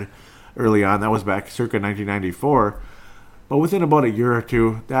slaughtered early on. That was back circa 1994. But within about a year or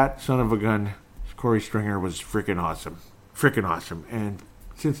two, that son of a gun, Corey Stringer, was freaking awesome. Freaking awesome. And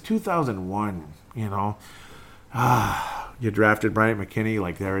since 2001, you drafted Bryant McKinney,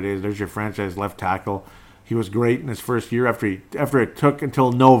 like there it is. There's your franchise left tackle. He was great in his first year after it took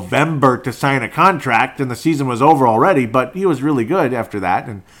until November to sign a contract, and the season was over already, but he was really good after that.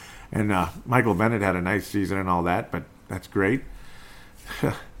 And Michael Bennett had a nice season and all that, but that's great.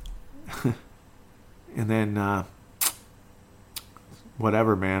 And then...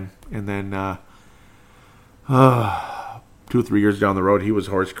 whatever, man. And then 2-3 years down the road, he was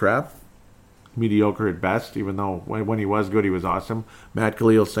horse crap. Mediocre at best, even though when he was good, he was awesome. Matt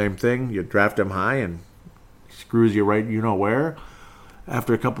Khalil, same thing. You draft him high and he screws you right where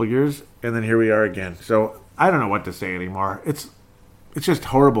after a couple of years. And then here we are again. So I don't know what to say anymore. It's just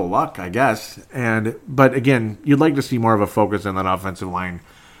horrible luck, I guess. But again, you'd like to see more of a focus on that offensive line,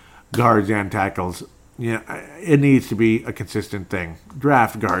 guards and tackles. Yeah, it needs to be a consistent thing.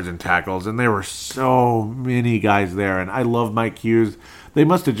 Draft guards and tackles, and there were so many guys there, and I love Mike Hughes. They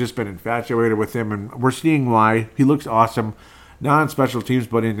must have just been infatuated with him, and we're seeing why. He looks awesome, not on special teams,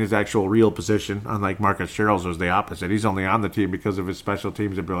 but in his actual real position, unlike Marcus Sherrills was the opposite. He's only on the team because of his special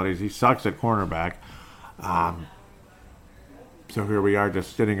teams abilities. He sucks at cornerback. So here we are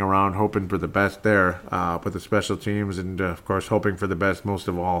just sitting around hoping for the best there with the special teams and, of course, hoping for the best most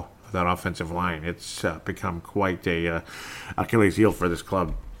of all. That offensive line, it's become quite a Achilles heel for this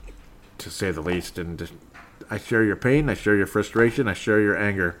club, to say the least. And I share your pain, I share your frustration, I share your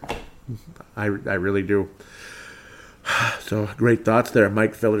anger. I really do. So great thoughts there,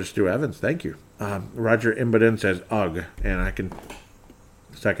 Mike Filler, Stu Evans. Thank you. Roger Imboden says ugh, and I can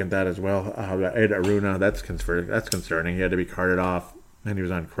second that as well. Ed Aruna, that's concerning. He had to be carted off, and he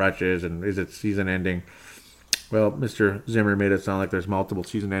was on crutches. And is it season ending? Well, Mr. Zimmer made it sound like there's multiple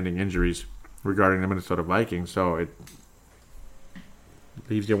season-ending injuries regarding the Minnesota Vikings, so it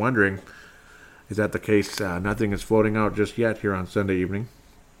leaves you wondering, is that the case? Nothing is floating out just yet here on Sunday evening.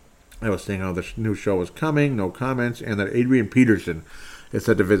 I was saying how the new show was coming, no comments, and that Adrian Peterson is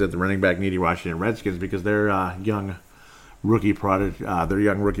set to visit the running back needy Washington Redskins because their young rookie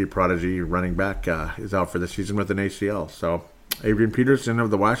prodigy running back is out for the season with an ACL. So Adrian Peterson of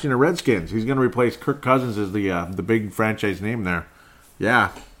the Washington Redskins. He's going to replace Kirk Cousins as the big franchise name there.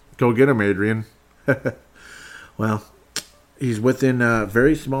 Yeah, go get him, Adrian. Well, he's within a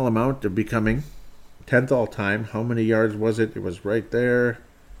very small amount of becoming 10th all-time. How many yards was it? It was right there.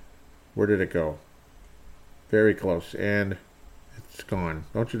 Where did it go? Very close, and it's gone.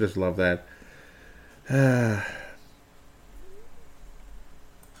 Don't you just love that?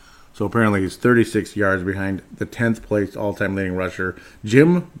 So apparently he's 36 yards behind the 10th place all-time leading rusher,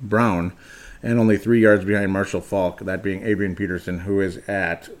 Jim Brown, and only 3 yards behind Marshall Faulk, that being Adrian Peterson, who is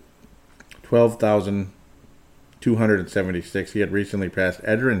at 12,276. He had recently passed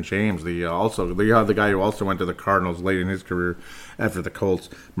Edgerrin James, the guy who also went to the Cardinals late in his career after the Colts.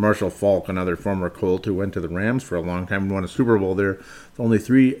 Marshall Faulk, another former Colt who went to the Rams for a long time and won a Super Bowl there. It's only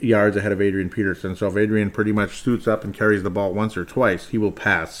 3 yards ahead of Adrian Peterson. So if Adrian pretty much suits up and carries the ball once or twice, he will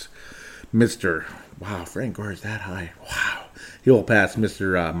pass Frank Gore is that high. Wow. He will pass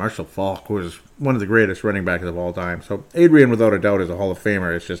Mr. Marshall Faulk, who is one of the greatest running backs of all time. So Adrian, without a doubt, is a Hall of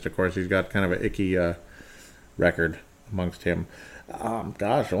Famer. It's just, of course, he's got kind of an icky record amongst him.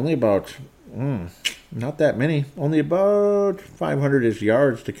 Only about, not that many. Only about 500-ish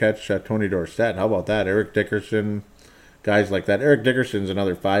yards to catch Tony Dorsett. How about that? Eric Dickerson, guys like that. Eric Dickerson's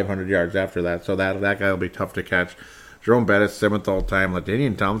another 500 yards after that, so that guy will be tough to catch. Jerome Bettis, 7th all-time.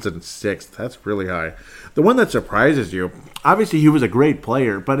 LaDainian Tomlinson, 6th. That's really high. The one that surprises you, obviously he was a great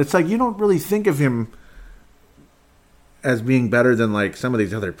player, but it's like you don't really think of him as being better than like some of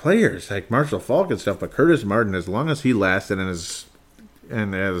these other players, like Marshall Faulk and stuff. But Curtis Martin, as long as he lasted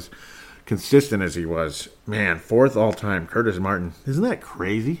and as consistent as he was, man, 4th all-time, Curtis Martin. Isn't that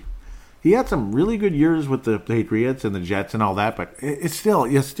crazy? He had some really good years with the Patriots and the Jets and all that, but it's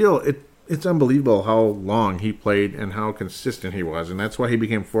unbelievable how long he played and how consistent he was, and that's why he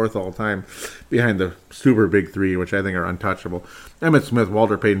became 4th all-time behind the super big 3, which I think are untouchable. Emmitt Smith,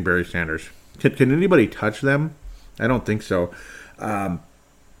 Walter Payton, Barry Sanders. Can anybody touch them? I don't think so. The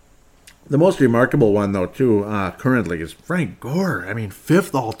most remarkable one, though, too, currently is Frank Gore. I mean,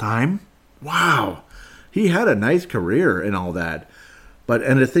 5th all-time. Wow. He had a nice career and all that.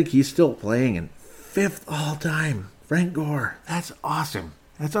 And to think he's still playing in 5th all-time. Frank Gore. That's awesome.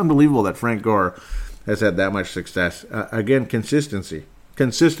 That's unbelievable that Frank Gore has had that much success. Again, consistency.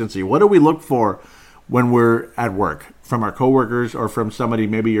 Consistency. What do we look for when we're at work? From our coworkers or from somebody,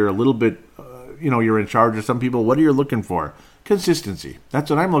 maybe you're a little bit, you're in charge of some people. What are you looking for? Consistency. That's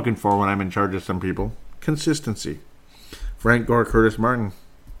what I'm looking for when I'm in charge of some people. Consistency. Frank Gore, Curtis Martin.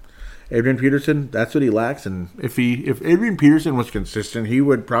 Adrian Peterson, that's what he lacks. And if Adrian Peterson was consistent, he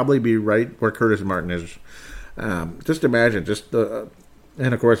would probably be right where Curtis Martin is. Just imagine,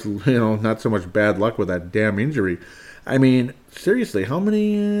 and of course, not so much bad luck with that damn injury. I mean, seriously, how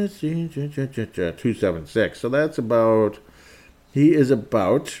many? 276. So that's he is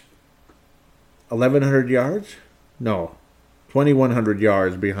about 1,100 yards? No, 2,100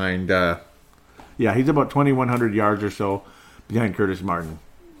 yards behind. He's about 2,100 yards or so behind Curtis Martin.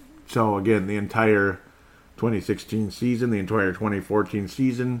 So, again, the entire 2016 season, the entire 2014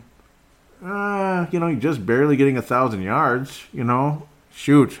 season, just barely getting 1,000 yards,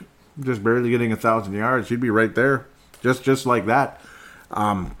 Shoot, just barely getting 1,000 yards. He'd be right there, just like that.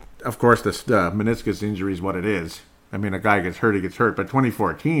 Of course, the meniscus injury is what it is. I mean, a guy gets hurt, he gets hurt. But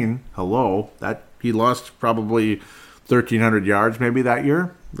 2014, that he lost probably 1,300 yards maybe that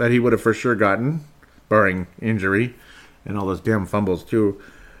year that he would have for sure gotten, barring injury and all those damn fumbles too.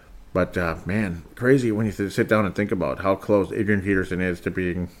 But, man, crazy when you sit down and think about how close Adrian Peterson is to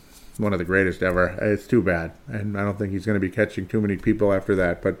being one of the greatest ever. It's too bad. And I don't think he's going to be catching too many people after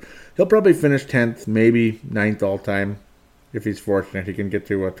that. But he'll probably finish 10th, maybe 9th all-time. If he's fortunate, he can get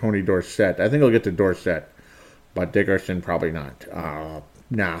to Tony Dorsett. I think he'll get to Dorsett. But Dickerson, probably not. I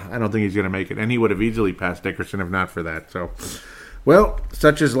don't think he's going to make it. And he would have easily passed Dickerson if not for that. So, well,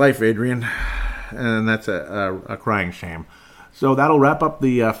 such is life, Adrian. And that's a crying shame. So that'll wrap up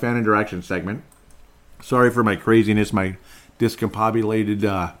the fan interaction segment. Sorry for my craziness, my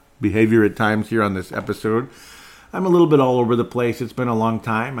discombobulated behavior at times here on this episode. I'm a little bit all over the place. It's been a long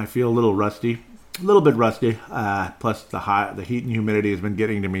time. I feel a little bit rusty. Plus the heat and humidity has been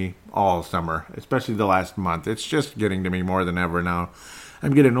getting to me all summer, especially the last month. It's just getting to me more than ever now.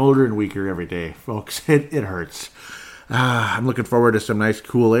 I'm getting older and weaker every day, folks. It hurts. I'm looking forward to some nice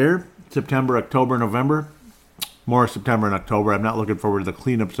cool air. September, October, November. More September and October. I'm not looking forward to the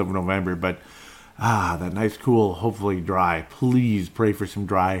cleanups of November, but that nice, cool, hopefully dry. Please pray for some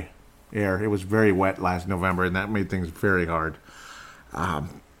dry air. It was very wet last November, and that made things very hard.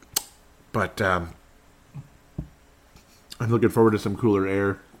 But I'm looking forward to some cooler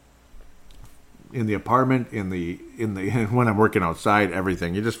air in the apartment, in the when I'm working outside,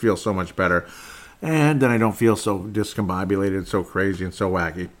 everything. You just feel so much better, and then I don't feel so discombobulated, so crazy, and so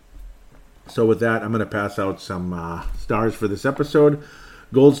wacky. So with that, I'm going to pass out some stars for this episode.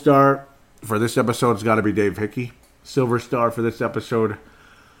 Gold star for this episode has got to be Dave Hickey. Silver star for this episode.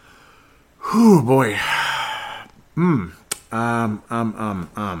 Whew, boy. What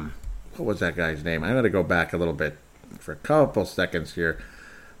was that guy's name? I got to go back a little bit for a couple seconds here.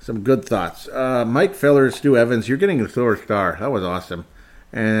 Some good thoughts. Mike Feller, Stu Evans, you're getting a silver star. That was awesome.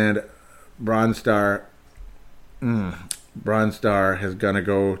 And bronze star. Bronze star is going to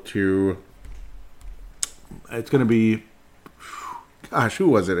go to... It's going to be... Gosh, who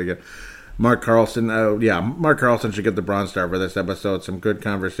was it again? Mark Carlson. Mark Carlson should get the bronze star for this episode. Some good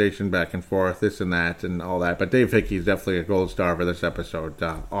conversation back and forth, this and that, and all that. But Dave Hickey is definitely a gold star for this episode.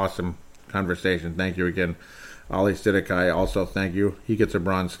 Awesome conversation. Thank you again. Ollie Sidikai, also thank you. He gets a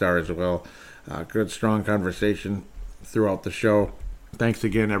bronze star as well. Good, strong conversation throughout the show. Thanks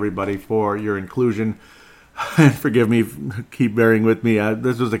again, everybody, for your inclusion. And forgive me, keep bearing with me.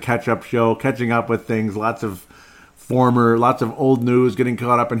 This was a catch-up show, catching up with things, lots of old news, getting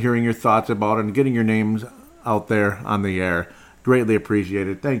caught up and hearing your thoughts about it, and getting your names out there on the air. Greatly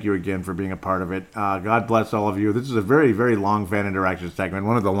appreciated. Thank you again for being a part of it. God bless all of you. This is a very, very long fan interaction segment,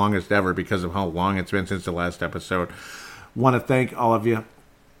 one of the longest ever because of how long it's been since the last episode. Want to thank all of you.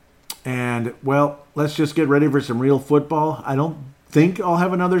 And, well, let's just get ready for some real football. I don't think I'll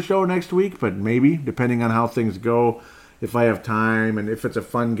have another show next week, but maybe, depending on how things go, if I have time and if it's a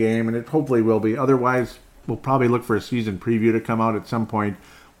fun game, and it hopefully will be. Otherwise, we'll probably look for a season preview to come out at some point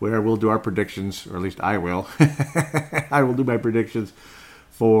where we'll do our predictions, or at least I will. I will do my predictions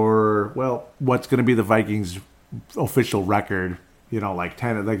for, well, what's going to be the Vikings' official record. Like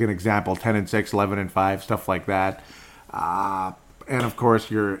 10, like an example, 10-6, 11-5, stuff like that. And of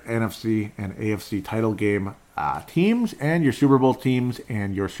course, your NFC and AFC title game teams, and your Super Bowl teams,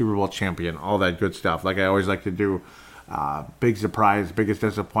 and your Super Bowl champion, all that good stuff. Like I always like to do, big surprise, biggest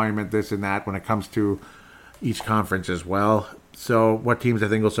disappointment, this and that when it comes to each conference as well. So what teams I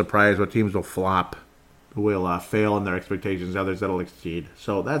think will surprise, what teams will flop, will fail in their expectations, others that'll exceed.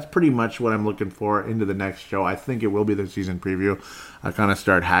 So that's pretty much what I'm looking for into the next show. I think it will be the season preview. I'll kind of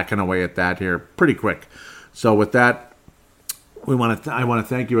start hacking away at that here pretty quick. So with that, I want to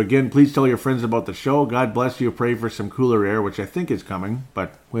thank you again. Please tell your friends about the show. God bless you. Pray for some cooler air, which I think is coming.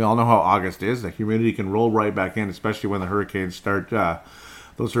 But we all know how August is. The humidity can roll right back in, especially when the hurricanes start.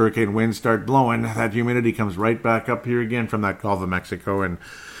 Those hurricane winds start blowing. That humidity comes right back up here again from that Gulf of Mexico. And,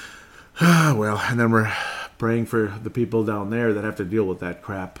 and then we're praying for the people down there that have to deal with that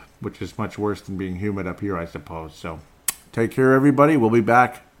crap, which is much worse than being humid up here, I suppose. So take care, everybody. We'll be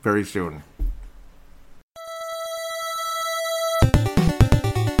back very soon.